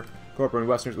Chugwater, Corporate and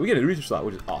Westerners. We get a research slot,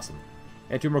 which is awesome.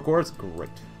 And 2 more cores? Great.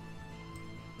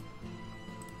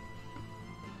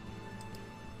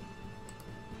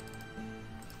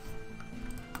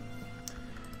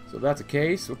 So if that's the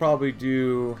case, we'll probably let's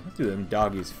do them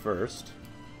doggies first.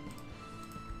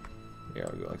 Yeah,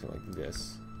 we'll go like something like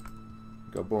this.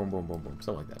 Go boom, boom, boom, boom.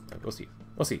 Something like that. We'll see.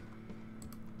 We'll see.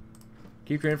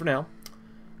 Keep training for now.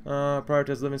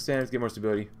 Prioritize living standards, get more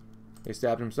stability. They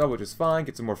stabbed himself, which is fine.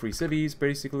 Get some more free civvies,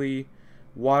 basically.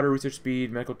 Water, research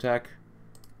speed, medical tech.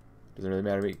 Doesn't really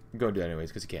matter to me. I'm going to do that anyways,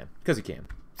 because he can. Because he can.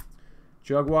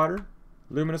 Jug water.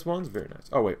 Luminous ones. Very nice.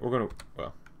 Oh, wait. We're going to...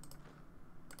 Well.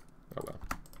 Oh, well.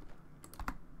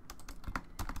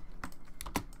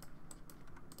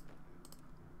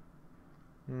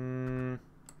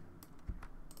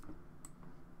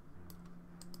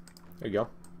 There you go.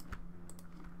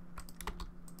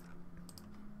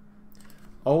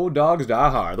 Old dogs die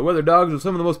hard. The weather dogs are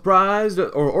some of the most prized or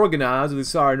organized of the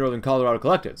sorry northern Colorado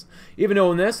collectives. Even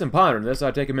knowing this and pondering this, I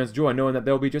take immense joy knowing that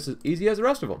they'll be just as easy as the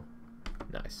rest of them.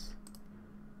 Nice.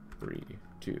 3,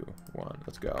 2, 1.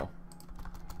 Let's go.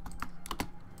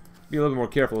 Be a little bit more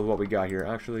careful with what we got here.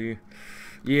 Actually,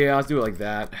 yeah, let's do it like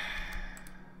that.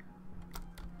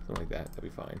 Something like that. That'd be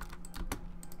fine.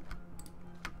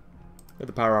 Let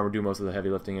the power armor do most of the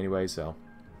heavy lifting anyway, so.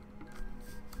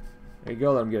 There you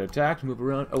go, let him get attacked, move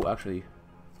around. Oh, actually.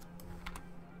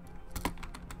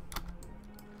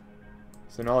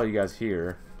 Send all you guys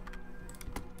here.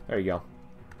 There you go.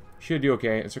 Should do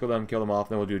okay. Encircle them, kill them off,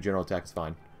 then we'll do a general attack, it's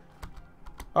fine.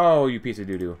 Oh, you piece of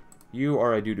doo-doo. You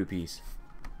are a doo-doo piece.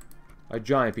 A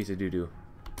giant piece of doo-doo.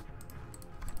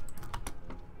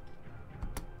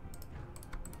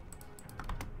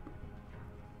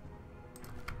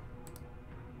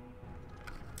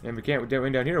 And we can't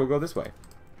win down here, we'll go this way.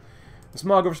 The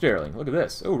smog over Sterling. Look at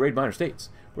this. Oh, raid minor states.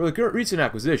 Where the current recent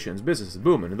acquisitions, business is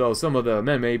booming. And though some of the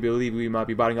men may believe we might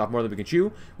be biting off more than we can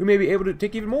chew, we may be able to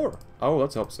take even more. Oh,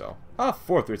 let's hope so. Ah,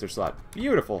 4th research slot.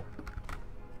 Beautiful.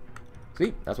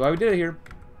 See? That's why we did it here.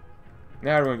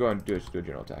 Now we're going to go and do a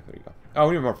general attack. There you go. Oh,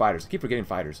 we need more fighters. I keep forgetting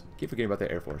fighters. I keep forgetting about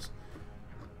the Air Force.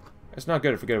 It's not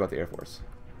good to forget about the Air Force.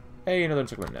 Hey, another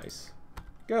encirclement. Nice.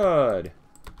 Good.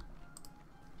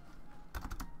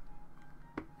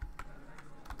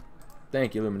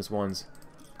 Thank you, Luminous Ones.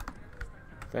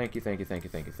 Thank you, thank you, thank you,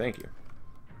 thank you, thank you.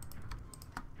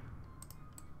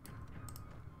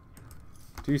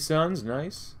 2 suns,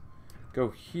 nice. Go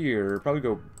here, probably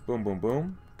go boom, boom,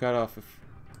 boom. Cut off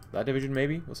that division,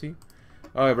 maybe? We'll see.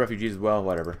 Oh, I have refugees as well,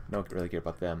 whatever. Don't really care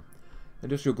about them.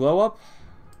 Industrial glow up?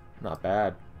 Not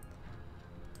bad.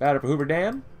 Batter for Hoover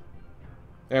Dam?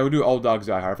 Yeah, we'll do Old Dogs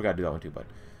Die Hard. I forgot to do that one too, but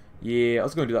yeah,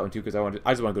 let's go and do that one too because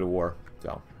I just want to go to war.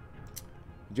 So.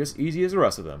 Just easy as the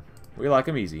rest of them. We like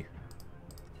them easy.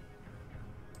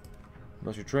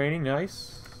 Military training,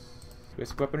 nice.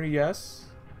 Basic weaponry, yes.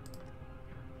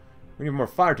 We need more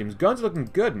fire teams. Guns are looking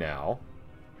good now.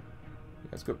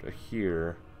 Let's go up to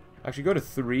here. Actually, go to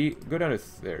 3. Go down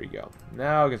to... There you go.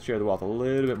 Now we can share the wealth a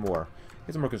little bit more.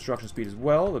 Get some more construction speed as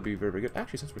well. That'd be very, very good.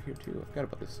 Actually, since we're here too, I forgot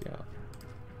about this. Yeah.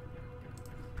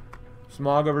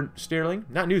 Smog over Sterling.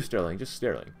 Not New Sterling, just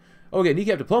Sterling. Okay,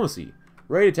 kneecap diplomacy.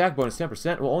 Raid attack bonus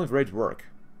 10%. Well, only if raids work.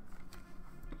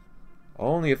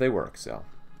 Only if they work, so.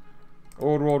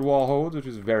 Old World Wall holds, which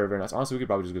is very, very nice. Honestly, we could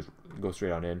probably just go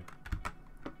straight on in.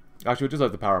 Actually, we'll just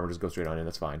let the power armor just go straight on in.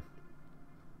 That's fine.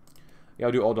 Yeah,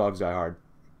 I'll do Old Dogs Die Hard.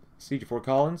 Siege of Fort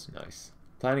Collins. Nice.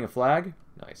 Planting a flag.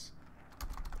 Nice.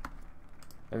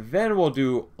 And then we'll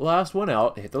do last one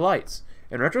out, hit the lights.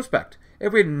 In retrospect,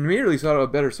 if we had immediately sought out a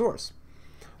better source,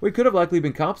 we could have likely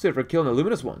been compensated for killing the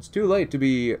Luminous Ones. Too late to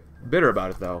be bitter about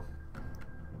it, though.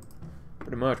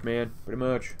 Pretty much, man. Pretty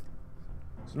much.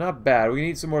 So not bad. We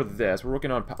need some more of this. We're working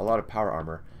on a lot of power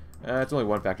armor. It's only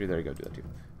one factory. There you go. Do that too.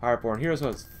 Higher foreign heroes, so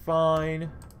that's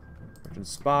fine. Merchant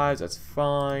spies, that's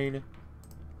fine.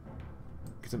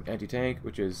 some anti-tank,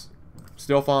 which is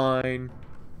still fine.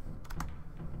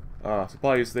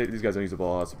 Supply use, these guys don't use a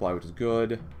lot of supply, which is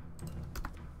good.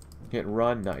 Hit and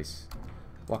run, nice.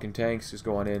 Walking tanks, just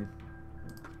go on in.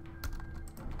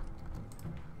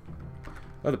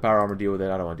 Let the power armor deal with it,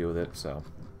 I don't want to deal with it, so.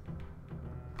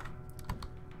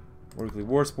 Weekly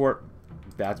war support,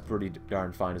 that's pretty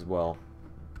darn fine as well.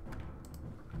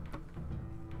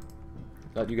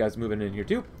 Let you guys move in here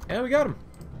too, and we got him.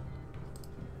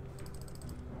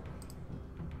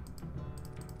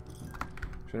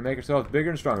 Trying to make ourselves bigger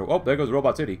and stronger. Oh, there goes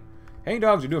Robot City. Hang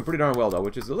dogs are doing pretty darn well though,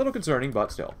 which is a little concerning,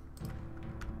 but still.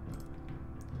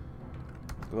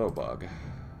 Glow bug.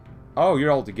 Oh, you're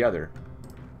all together.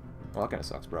 Well, that kind of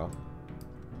sucks, bro.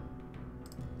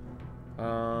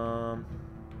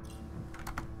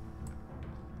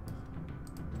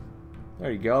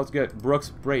 There you go. Let's get Brooks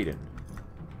Braden.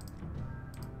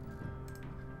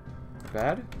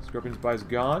 Bad. Scorpion Spy's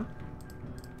gone.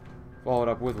 Followed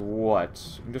up with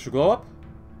what? Industrial glow up?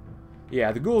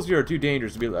 Yeah, the ghouls here are too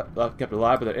dangerous to be kept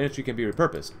alive, but their industry can be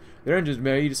repurposed. Their engines are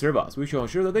made to serve us. We shall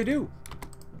ensure that they do.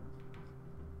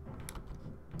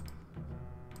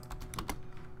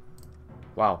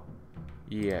 Wow.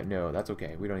 Yeah, no, that's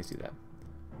okay. We don't need to see that.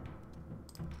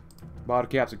 Bottle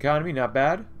caps economy, not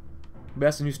bad.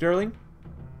 Best in New Sterling?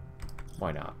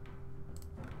 Why not?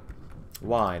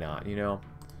 Why not, you know?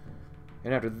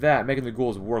 And after that, making the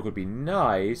ghouls work would be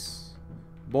nice.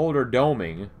 Boulder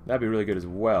doming, that'd be really good as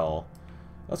well.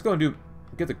 Let's go and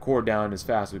get the core down as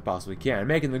fast as we possibly can.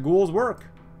 Making the ghouls work.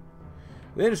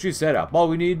 The industry's set up. All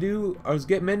we need to do is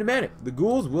get men to man it. The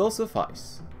ghouls will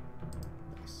suffice.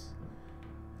 Nice.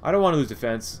 I don't want to lose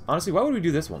defense. Honestly, why would we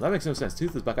do this one? That makes no sense.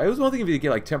 Toothless Buck. I was one thing if you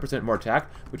get like 10% more attack,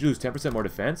 but you lose 10% more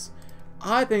defense.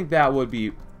 I think that would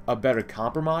be a better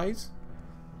compromise.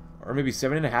 Or maybe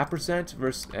 7.5%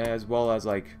 versus, as well as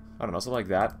like, I don't know, something like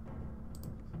that.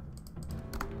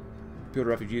 Appeal to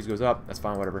refugees goes up. That's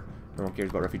fine, whatever. No one cares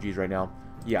about refugees right now.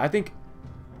 Yeah, I think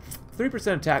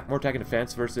 3% attack, more attack and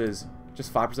defense versus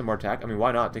just 5% more attack. I mean,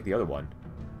 why not take the other one?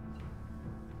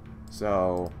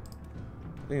 So,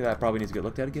 I think that probably needs to get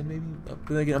looked at again, maybe. But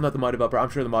then again, I'm not the mod developer. I'm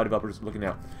sure the mod developer is looking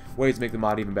at ways to make the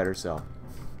mod even better, so.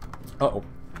 Uh-oh.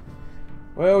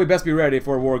 Well, we best be ready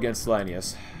for a war against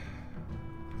Slanius.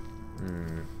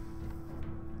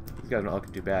 These guys are not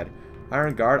looking too bad.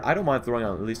 Iron Guard, I don't mind throwing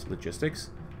on at least logistics.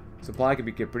 Supply can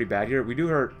get pretty bad here. We do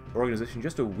hurt organization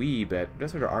just a wee bit. It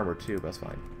does hurt our armor too, but that's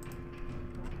fine.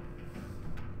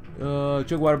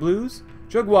 Chugwater Blues?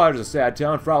 Chugwater is a sad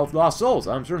town fraught with lost souls.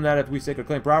 I'm certain that if we stake our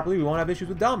claim properly, we won't have issues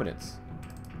with dominance.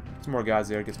 Some more guys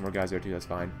there. Get some more guys there too, that's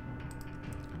fine.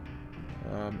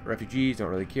 Refugees, don't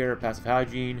really care. Passive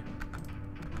hygiene.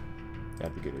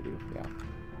 That'd be good to do, yeah.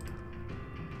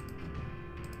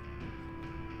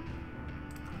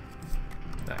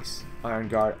 Nice. Iron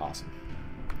Guard, awesome.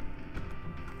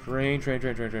 Train.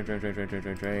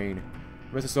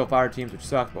 Rest of still fire teams, which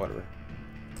sucks, but whatever.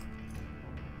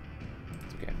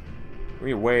 It's okay. We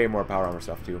need way more power armor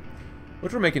stuff too.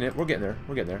 Which we're making it. We're getting there.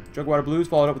 We're getting there. Jugwater Blues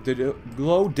followed up with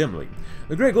Glow Dimly.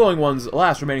 The great glowing ones,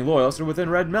 last remaining loyalists, are within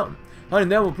Red Mountain. Hunting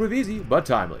them will prove easy, but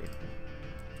timely.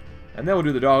 And then we'll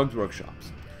do the dogs'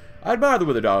 workshops. I admire the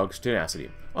Wither Dogs'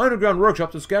 tenacity. Underground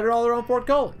workshops are scattered all around Fort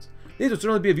Collins. These will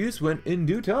certainly be of use when in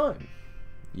due time.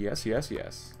 Yes, yes,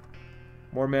 yes.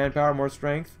 More manpower, more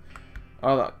strength.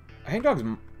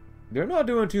 Hangdogs, they're not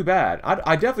doing too bad.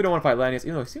 I definitely don't want to fight Lanius,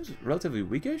 even though he seems relatively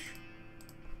weakish.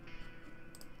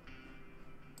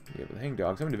 Yeah, but the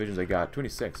Hangdogs, how many divisions they got?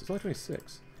 26. It's only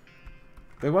 26.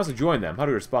 They want us to join them. How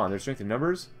do we respond? Their strength in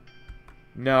numbers?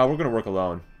 No, we're going to work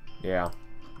alone. Yeah,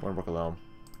 we're going to work alone.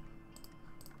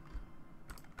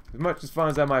 As much as fun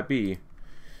as that might be,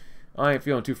 I ain't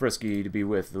feeling too frisky to be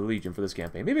with the Legion for this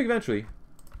campaign. Maybe eventually.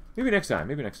 Maybe next time.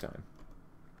 Maybe next time.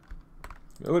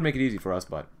 It would make it easy for us,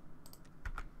 but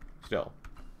still.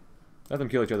 Let them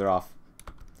kill each other off.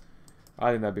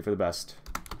 I think that'd be for the best.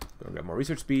 Gonna get more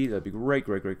research speed. That'd be great,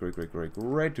 great, great, great, great, great,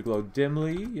 great. To glow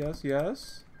dimly. Yes,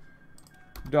 yes.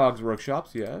 Dogs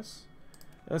workshops. Yes.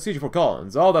 And Siege for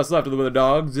Collins. All that's left of the Wither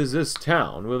Dogs is this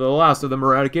town. With the last of them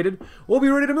eradicated, we'll be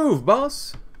ready to move,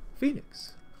 boss.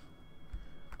 Phoenix.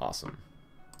 Awesome.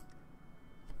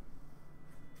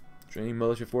 Training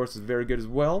militia force is very good as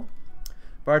well.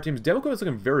 Fire team's demo equipment's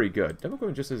looking very good. Demo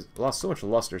equipment just has lost so much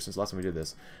luster since last time we did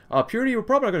this. Purity, we're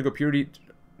probably not going to go Purity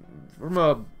from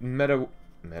a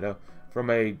from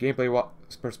a gameplay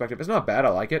perspective. It's not bad, I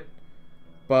like it.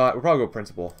 But we'll probably go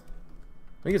Principal.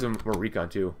 I think it's some more recon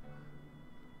too.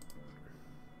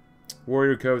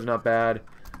 Warrior Code's not bad.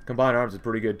 Combined Arms is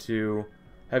pretty good too.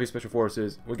 Heavy Special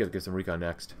Forces, we'll get some recon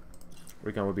next.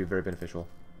 Recon would be very beneficial.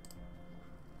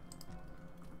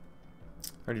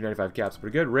 195 caps,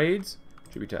 pretty good. Raids.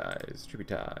 Tributize.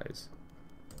 Tributize.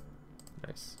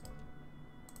 Nice.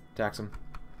 Tax them.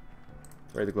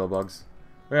 Raid the glow bugs.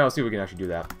 Well, let's see if we can actually do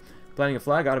that. Planting a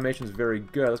flag. Automation is very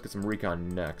good. Let's get some recon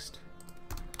next.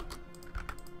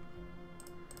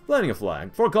 Planting a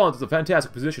flag. Fort Collins is a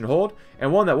fantastic position to hold,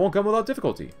 and one that won't come without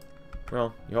difficulty.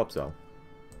 Well, you hope so.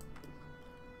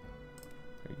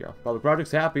 There you go. Public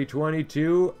projects happy.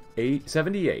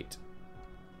 22,878.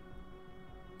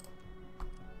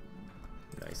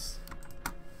 Nice.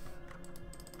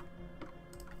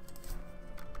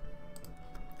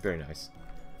 Very nice.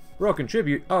 Broken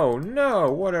tribute. Oh no!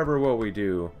 Whatever will we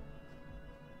do?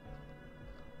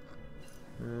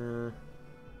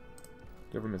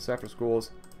 Government sector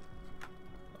schools.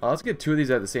 Let's get 2 of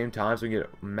these at the same time so we can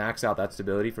max out that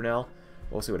stability for now.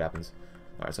 We'll see what happens.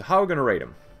 Alright, so how are we going to rate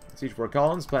them? Siege Fort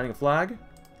Collins, planting a flag.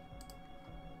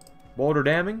 Boulder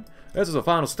damming. This is a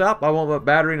final stop. I won't let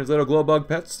Battery and his little glow bug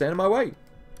pets stand in my way.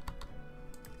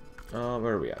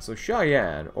 Where are we at? So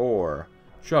Cheyenne or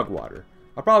Chugwater.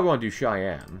 I probably want to do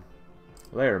Cheyenne.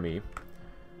 Laramie.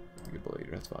 Good bully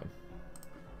leader, that's fine.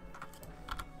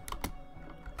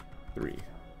 3,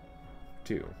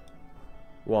 2,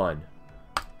 1.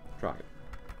 Try it.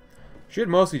 Should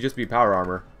mostly just be power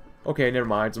armor. Okay, never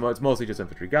mind. It's mostly just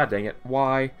infantry. God dang it.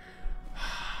 Why?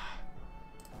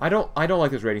 I don't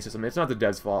like this rating system. It's not the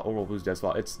Dev's fault, Overall Blue's Dev's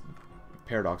fault. It's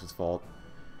Paradox's fault.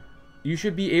 You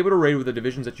should be able to raid with the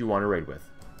divisions that you want to raid with.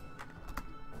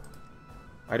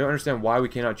 I don't understand why we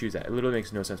cannot choose that. It literally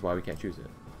makes no sense why we can't choose it.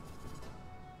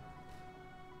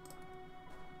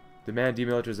 Demand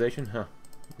demilitarization? Huh.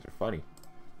 These are funny.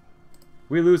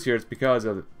 We lose here, it's because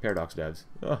of the Paradox devs.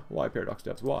 Why Paradox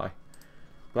devs? Why?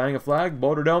 Planting a flag,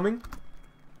 boulder doming.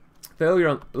 Failure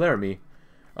on Laramie.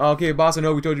 Okay, boss, I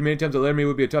know we told you many times that Laramie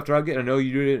would be a tough target. I know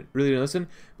you really didn't listen,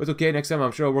 but it's okay. Next time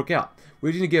I'm sure it'll work out.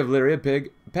 We just need to give Larry a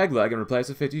peg leg and replace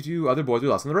the 52 other boys we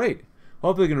lost in the raid.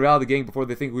 Hopefully we can rally the gang before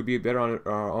they think we'd be better on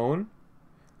our own.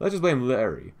 Let's just blame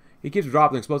Larry. He keeps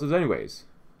dropping explosives anyways.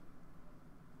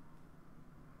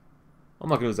 I'm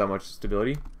not gonna lose that much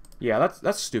stability. Yeah,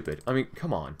 that's stupid. I mean,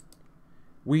 come on.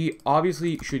 We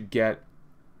obviously should get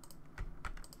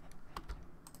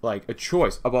like a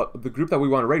choice about the group that we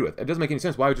want to raid with. It doesn't make any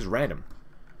sense. Why would just random?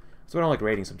 So I don't like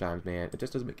raiding sometimes, man. It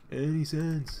just doesn't make any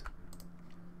sense.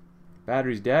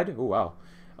 Battery's dead. Oh wow.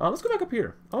 Let's go back up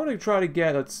here. I want to try to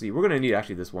get. Let's see. We're gonna need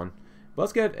actually this one. But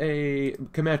let's get a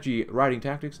Comanche riding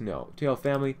tactics. No. Tail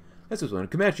family. This is one.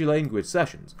 Comanche language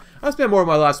sessions. I spent more of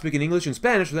my life speaking English and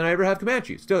Spanish than I ever have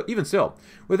Comanche. Even still,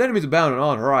 with enemies abound on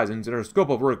all horizons and our scope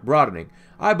of work broadening,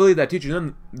 I believe that teaching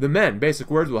them the men basic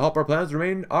words will help our plans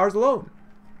remain ours alone.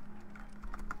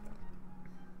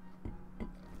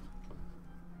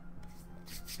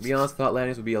 To be honest, I thought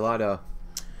Lannis would be a lot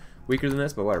weaker than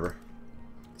this, but whatever.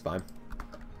 It's fine.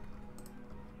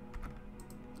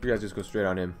 You guys just go straight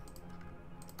on him.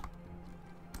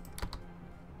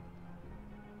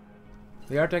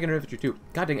 They are taking our infantry too.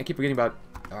 God dang, I keep forgetting about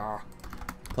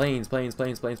planes.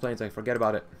 I forget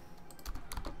about it.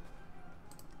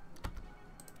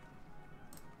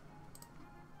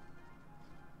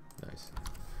 Nice.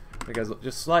 You guys look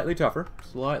just slightly tougher.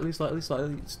 Slightly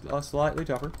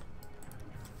tougher.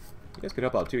 You guys could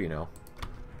help out too, you know.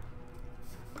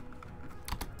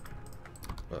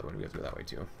 But when we have to go that way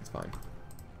too, it's fine.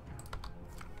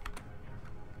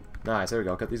 Nice, there we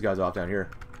go. Cut these guys off down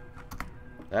here.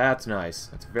 That's nice.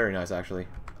 That's very nice, actually.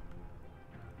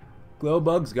 Glow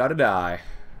bugs gotta die.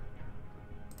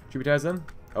 Tributize them?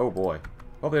 Oh boy.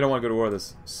 Hope they don't want to go to war with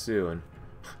us soon.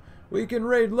 We can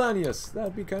raid Lanius.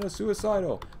 That'd be kind of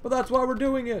suicidal. But that's why we're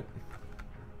doing it.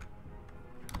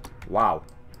 Wow.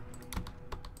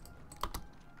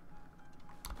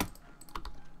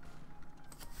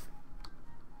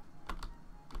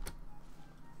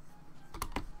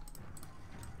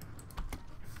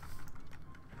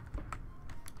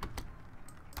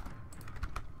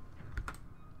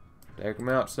 Take them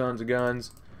out, sons of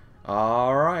guns.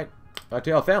 Alright. My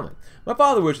tail family. My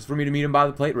father wishes for me to meet him by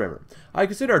the Plate River. I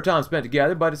consider our time spent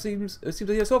together, but it seems that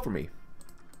he has hope for me.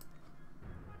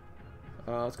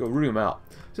 Let's go root him out.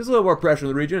 Since a little more pressure in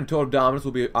the region and total dominance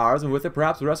will be ours, and with it,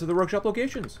 perhaps the rest of the workshop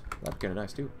locations. That'd be kind of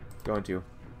nice, too. Going to.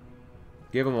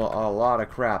 Give him a lot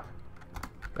of crap.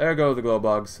 There go the glow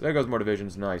bugs. There goes more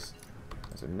divisions. Nice.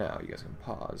 So now you guys can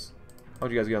pause. I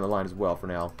want you guys to get on the line as well for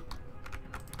now.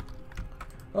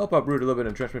 Help uproot a little bit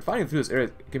of entrenchment. Finding through this area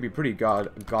can be pretty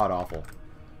god-awful.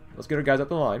 Let's get our guys up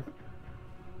the line.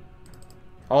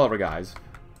 All of our guys.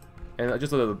 And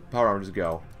just let the power armor just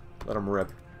go. Let them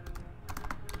rip.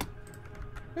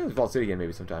 Maybe let's Vault City again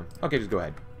maybe sometime. Okay, just go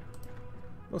ahead.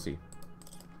 We'll see.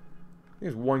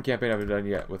 There's one campaign I haven't done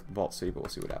yet with Vault City, but we'll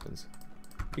see what happens.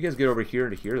 If you guys get over here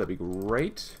into here, that'd be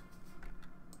great.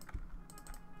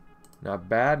 Not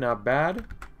bad, not bad.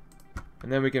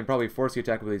 And then we can probably force the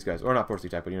attack with these guys. Or not force the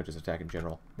attack, but just attack in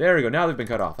general. There we go. Now they've been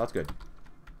cut off. That's good.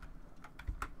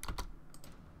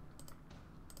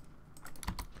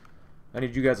 I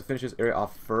need you guys to finish this area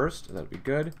off first. That'd be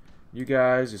good. You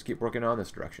guys just keep working on this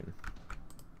direction.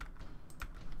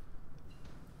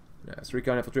 Nice.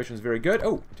 Recon infiltration is very good.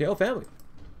 Oh, Tail family.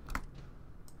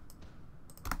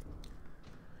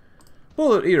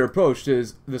 Bullet Eater approached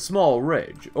the small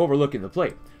ridge overlooking the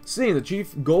plate. Seeing the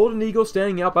chief golden eagle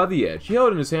standing out by the edge, he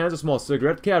held in his hands a small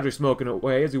cigarette, casually smoking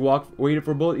away as he waited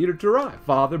for Bullet Eater to arrive.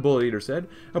 Father, Bullet Eater said,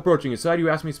 approaching his side, you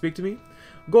asked me to speak to me?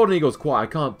 Golden Eagle's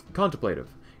quiet, contemplative.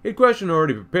 He had question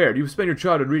already prepared. You've spent your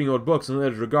childhood reading old books and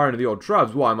letters regarding the old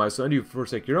tribes. Why, my son, do you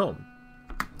forsake your own?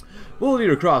 Bullet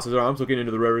Eater crossed his arms, looking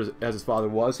into the river as his father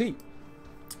was. He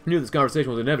knew this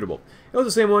conversation was inevitable. It was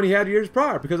the same one he had years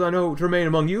prior, because I know to remain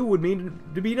among you would mean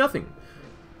to be nothing.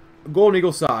 Golden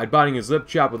Eagle sighed, biting his lip,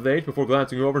 chapped with age, before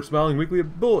glancing over and smiling weakly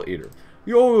at Bullet Eater.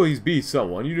 You always be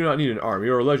someone. You do not need an army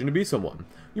or a legend to be someone.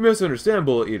 You misunderstand,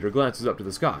 Bullet Eater glances up to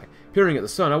the sky. Peering at the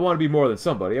sun, I want to be more than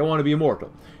somebody. I want to be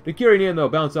immortal. To carry name that will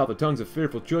bounce off the tongues of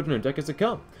fearful children in decades to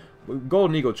come.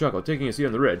 Golden Eagle chuckled, taking a seat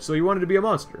on the ridge. So you wanted to be a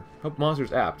monster. Hope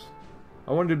monster's apt.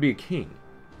 I wanted to be a king.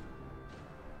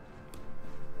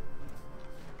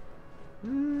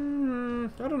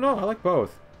 I don't know. I like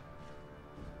both.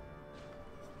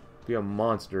 Be a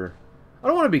monster. I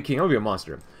don't want to be king. I want to be a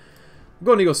monster.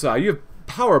 Golden Eagle sighed. You have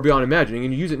power beyond imagining,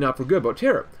 and you use it not for good, but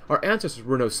terror. Our ancestors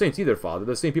were no saints either, father.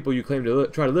 The same people you claim to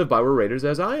try to live by were raiders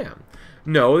as I am.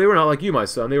 No, they were not like you, my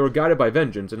son. They were guided by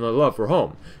vengeance and a love for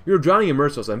home. You were drowning in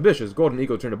merciless ambitions. Golden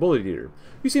Eagle turned to Bullet Eater.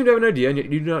 You seem to have an idea, and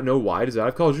yet you do not know why it is that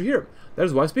I've called you here. That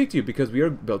is why I speak to you, because we are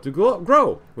built to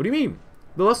grow. What do you mean?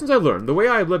 The lessons I've learned, the way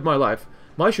I have lived my life,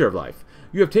 my share of life.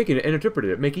 You have taken it and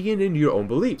interpreted it, making it into your own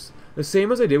beliefs. The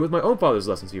same as I did with my own father's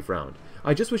lessons, he frowned.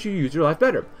 I just wish you used your life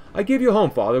better. I gave you a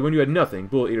home, father, when you had nothing,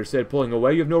 Bullet Eater said, pulling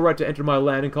away. You have no right to enter my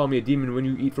land and call me a demon when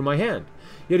you eat from my hand.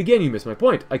 Yet again, you miss my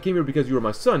point. I came here because you were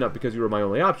my son, not because you were my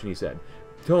only option, he said,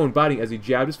 tone biting as he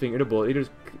jabbed his finger to Bullet Eater's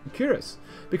cuirass.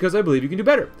 Because I believe you can do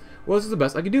better. Well, this is the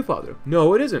best I can do, father.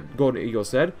 No, it isn't, Golden Eagle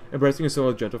said, embracing his son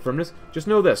with gentle firmness. Just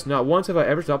know this, not once have I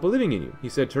ever stopped believing in you, he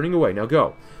said, turning away. Now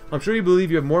go. I'm sure you believe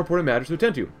you have more important matters to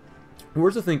attend to.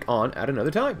 Words to think on at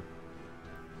another time.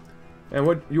 And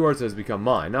what yours has become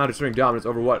mine. Not asserting dominance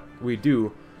over what we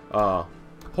do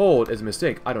hold is a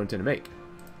mistake I don't intend to make.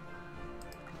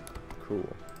 Cool.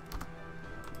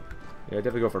 Yeah,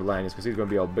 definitely go for Lannis, because he's going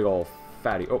to be a big old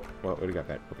fatty. Oh, well, we got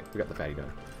that. Okay, we got the fatty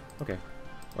done. Okay.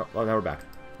 Well, now we're back.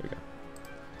 There we go.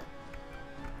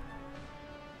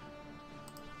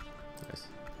 Nice.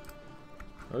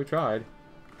 Well, we tried.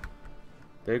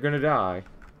 They're going to die.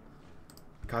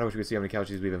 God, I wish we could see how many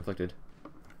casualties we've inflicted.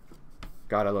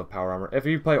 God, I love power armor. If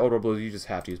you play Old World Blues, you just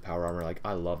have to use power armor. Like,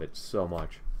 I love it so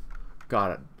much.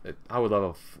 God, I would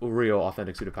love a real,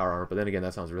 authentic suit of power armor, but then again,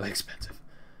 that sounds really expensive.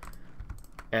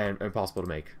 And impossible to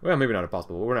make. Well, maybe not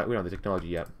impossible, but we don't have the technology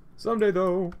yet. Someday,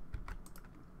 though.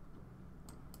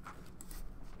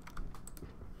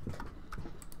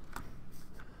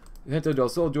 Hento del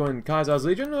Sol joined Kaiser's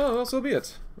Legion? Oh, well, so be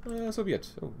it. So be it.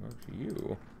 Oh,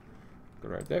 you.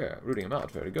 Good right there. Rooting him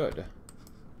out. Very good.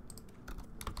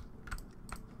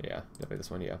 Yeah, definitely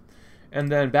this one, yeah. And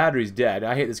then battery's dead.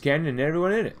 I hate this cannon and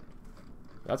everyone in it.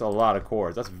 That's a lot of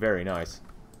cores. That's very nice.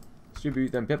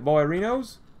 Distribute them Pip-Boy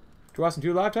Renos to us in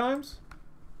 2 lifetimes.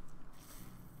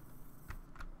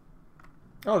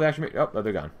 Oh, they actually made... Oh,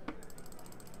 they're gone.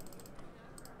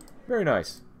 Very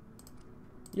nice.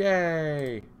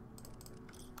 Yay!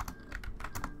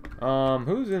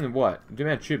 Who's in what?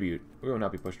 Demand tribute. We will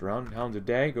not be pushed around. Hounds a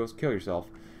day. Goes kill yourself.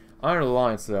 Iron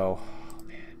Alliance, though. Oh,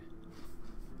 man.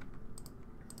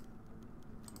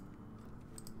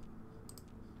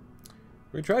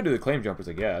 We can try to do the claim jumpers,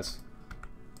 I guess.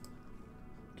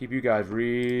 Keep you guys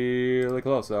really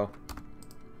close, though.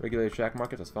 Regulated shack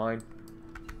market, that's fine.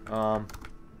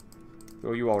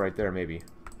 Throw you all right there, maybe.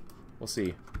 We'll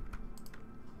see.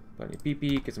 Plenty of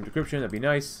PP, get some decryption, that'd be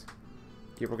nice.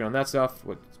 Keep working on that stuff.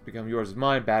 What's become yours is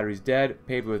mine. Battery's dead.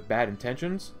 Paved with bad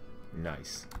intentions.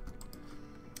 Nice.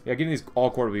 Yeah, getting these all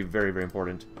core will be very, very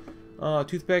important.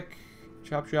 Toothpick.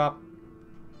 Chop shop.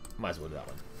 Might as well do that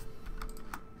one.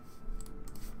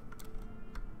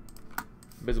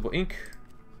 Visible ink.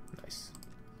 Nice.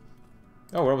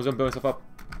 Oh, we're almost done building stuff up.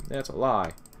 That's a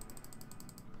lie.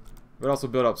 But also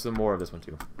build up some more of this one,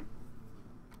 too.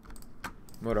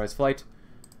 Motorized flight.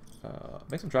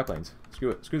 Make some triplanes. Screw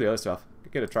it. Screw the other stuff.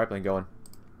 Get a triplane going.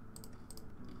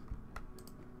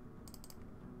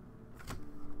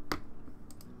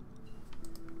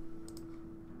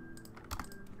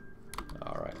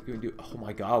 can we do? Oh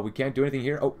my god, we can't do anything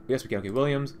here. Oh, yes we can. Okay,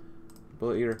 Williams,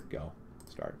 Bullet Eater, go.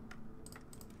 Start.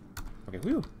 Okay,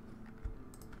 whew.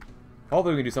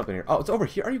 Hopefully we can do something here. Oh, it's over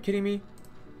here. Are you kidding me?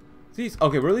 See,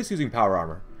 okay, we're at least using power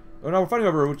armor. Oh no, we're fighting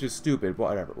over, which is stupid.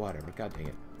 Whatever, whatever. God dang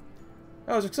it.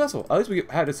 That was successful. At least we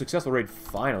had a successful raid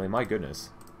finally. My goodness.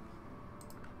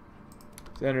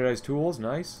 Standardized tools,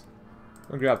 nice. I'm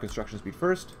gonna grab construction speed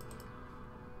first.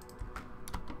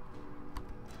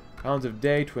 Hounds of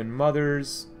Day, Twin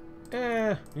Mothers.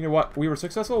 You know what? We were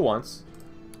successful once.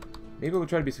 Maybe we'll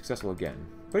try to be successful again.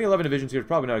 Putting 11 divisions here is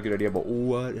probably not a good idea, but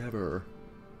whatever.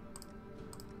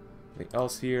 Anything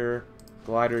else here?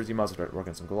 Gliders. You might as well start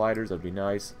working on some gliders. That'd be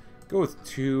nice. Go with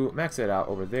 2. Max that out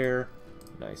over there.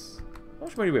 Nice. How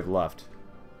much money do we have left?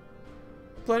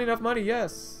 Plenty enough money,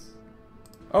 yes.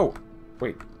 Oh.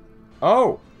 Wait.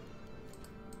 Oh!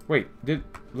 Wait, I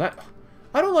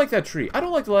don't like that tree. I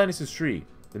don't like the Lannis's tree.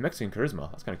 The Mexican Charisma.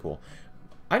 That's kind of cool.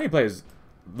 I need to play as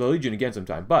the Legion again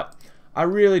sometime, but I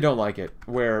really don't like it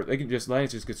where they can just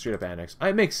Lannis just get straight up annexed.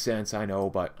 It makes sense, I know,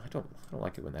 but I don't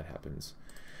like it when that happens.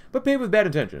 But paid with bad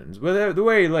intentions. With the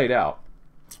way he laid out,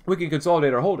 we can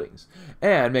consolidate our holdings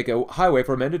and make a highway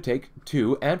for men to take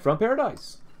to and from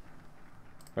Paradise.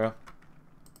 Yeah.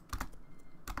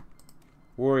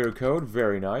 Warrior Code,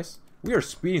 very nice. We are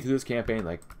speeding through this campaign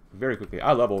like very quickly.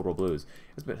 I love Old World Blues.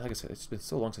 It's been, like I said, it's been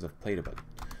so long since I've played it, but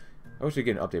I wish I'd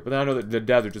get an update. But then I know that the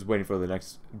devs are just waiting for the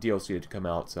next DLC to come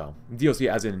out, so DLC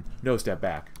as in no step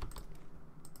back.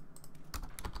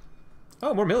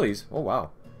 Oh, more millies. Oh wow.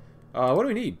 What do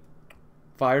we need?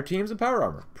 Fire teams and power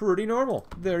armor. Pretty normal.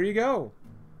 There you go.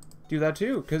 Do that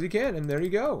too, because you can, and there you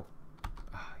go.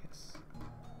 Ah, yes.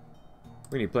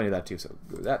 We need plenty of that too, so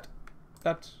that.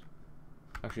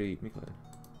 Actually, Miquelin.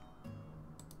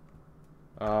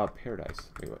 Paradise.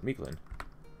 Wait, what? Miquelin.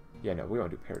 Yeah, no, we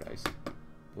want to do Paradise.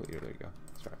 There you go.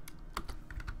 Start.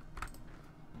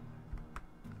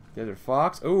 Desert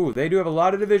Fox. Oh, they do have a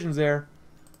lot of divisions there.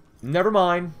 Never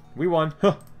mind. We won.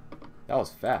 Huh. That was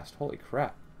fast. Holy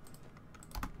crap.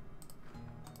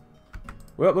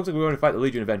 Well, it looks like we're going to fight the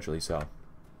Legion eventually, so.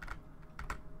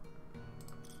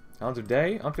 Hounds of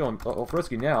Day. I'm feeling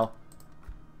frisky now.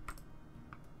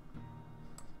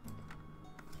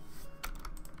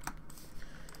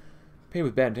 Pay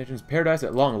with bad intentions. Paradise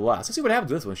at long last. Let's see what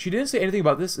happens to this one. She didn't say anything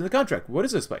about this in the contract. What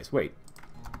is this place? Wait.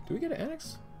 Do we get an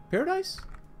annex? Paradise?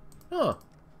 Huh.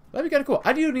 That'd be kind of cool.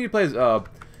 I do need to play as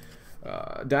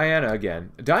Diana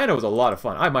again. Diana was a lot of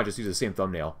fun. I might just use the same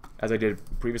thumbnail as I did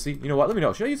previously. You know what? Let me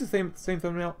know. Should I use the same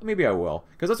thumbnail? Maybe I will.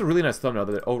 Because that's a really nice thumbnail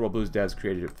that Old World Blues devs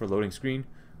created for loading screen.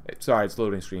 Sorry, it's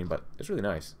loading screen, but it's really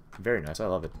nice. Very nice. I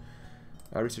love it.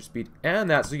 Research speed and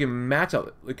that, so you can max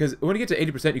out, because when you get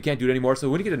to 80% you can't do it anymore, so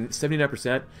when you get to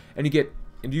 79% and you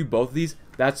do both of these,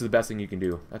 that's the best thing you can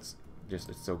do. That's just,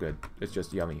 it's so good. It's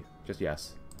just yummy. Just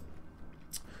yes.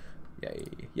 Yay.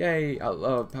 Yay. I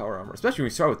love power armor, especially when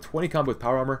we start with 20 combo with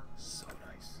power armor. So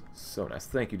nice. So nice.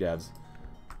 Thank you, devs.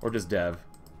 Or just dev.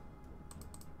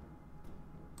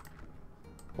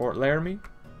 Or Laramie.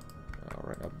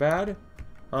 Alright, not bad.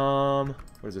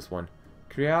 What is this one?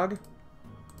 Kriag.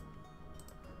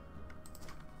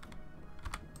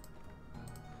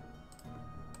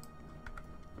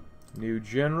 New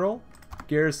General.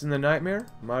 Garrison the Nightmare.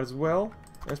 Might as well.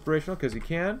 Inspirational, because he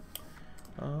can.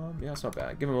 Yeah, it's not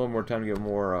bad. Give him a little more time to get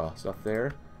more stuff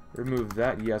there. Remove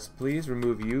that. Yes, please.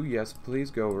 Remove you. Yes, please.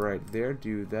 Go right there.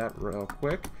 Do that real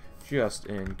quick. Just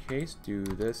in case. Do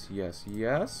this. Yes,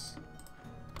 yes.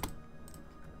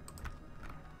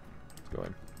 Let's go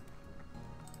in.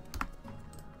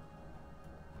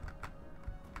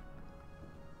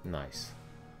 Nice.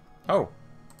 Oh!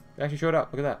 It actually showed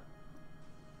up. Look at that.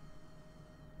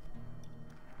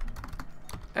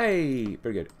 Hey,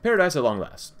 very good. Paradise at long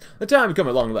last. The time had come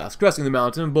at long last. Cresting the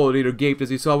mountain, Bullet Eater gaped as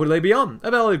he saw what lay beyond. A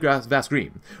valley of vast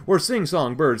green, where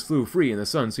sing-song birds flew free, and the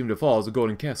sun seemed to fall as a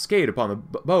golden cascade upon the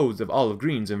bows of olive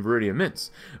greens and viridian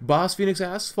mints. Boss, Phoenix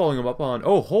asked, following him up on.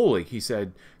 Oh, holy, he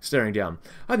said, staring down.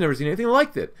 I've never seen anything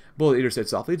like that. Bullet Eater said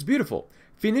softly, it's beautiful.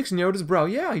 Phoenix narrowed his brow.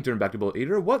 Yeah, he turned back to Bullet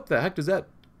Eater. What the heck does that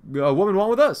woman want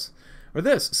with us? Or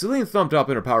this. Celine thumped up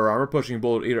in her power armor, pushing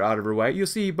Bullet Eater out of her way. You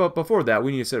see, but before that,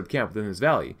 we need to set up camp within this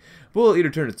valley. Bullet Eater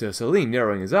turned to Celine,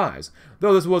 narrowing his eyes.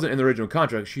 Though this wasn't in the original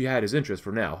contract, she had his interest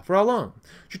for now. For how long?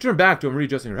 She turned back to him,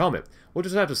 readjusting her helmet. We'll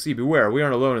just have to see. Beware, we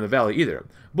aren't alone in the valley either.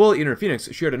 Bullet Eater and Phoenix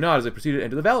shared a nod as they proceeded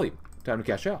into the valley. Time to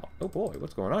cash out. Oh boy,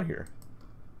 what's going on here?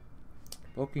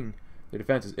 Poking the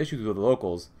defenses, issues with the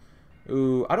locals.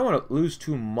 Ooh, I don't want to lose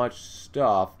too much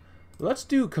stuff. Let's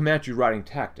do Comanche riding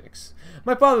tactics.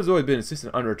 My father's always been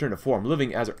insistent on a return to form,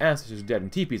 living as our ancestors dead in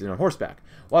teepees and on horseback.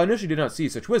 While I initially did not see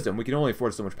such wisdom, we can only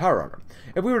afford so much power armor.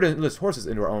 If we were to enlist horses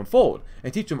into our own fold,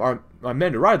 and teach our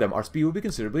men to ride them, our speed would be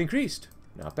considerably increased.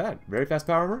 Not bad. Very fast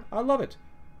power armor? I love it.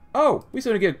 Oh, we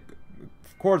still didn't get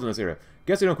cords in this area.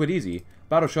 Guess they don't quit easy.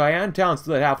 Battle Cheyenne, town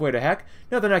still at halfway to heck.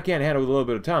 Nothing I can't handle with a little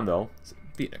bit of time, though.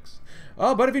 Phoenix.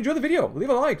 But if you enjoyed the video,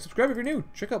 leave a like, subscribe if you're new.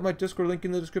 Check out my Discord link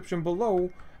in the description below.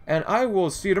 And I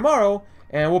will see you tomorrow,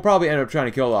 and we'll probably end up trying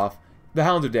to kill off the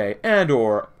Hounds of Day and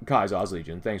or Kaiser's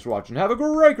Legion. Thanks for watching. Have a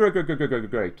great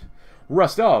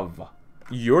rest of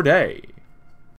your day.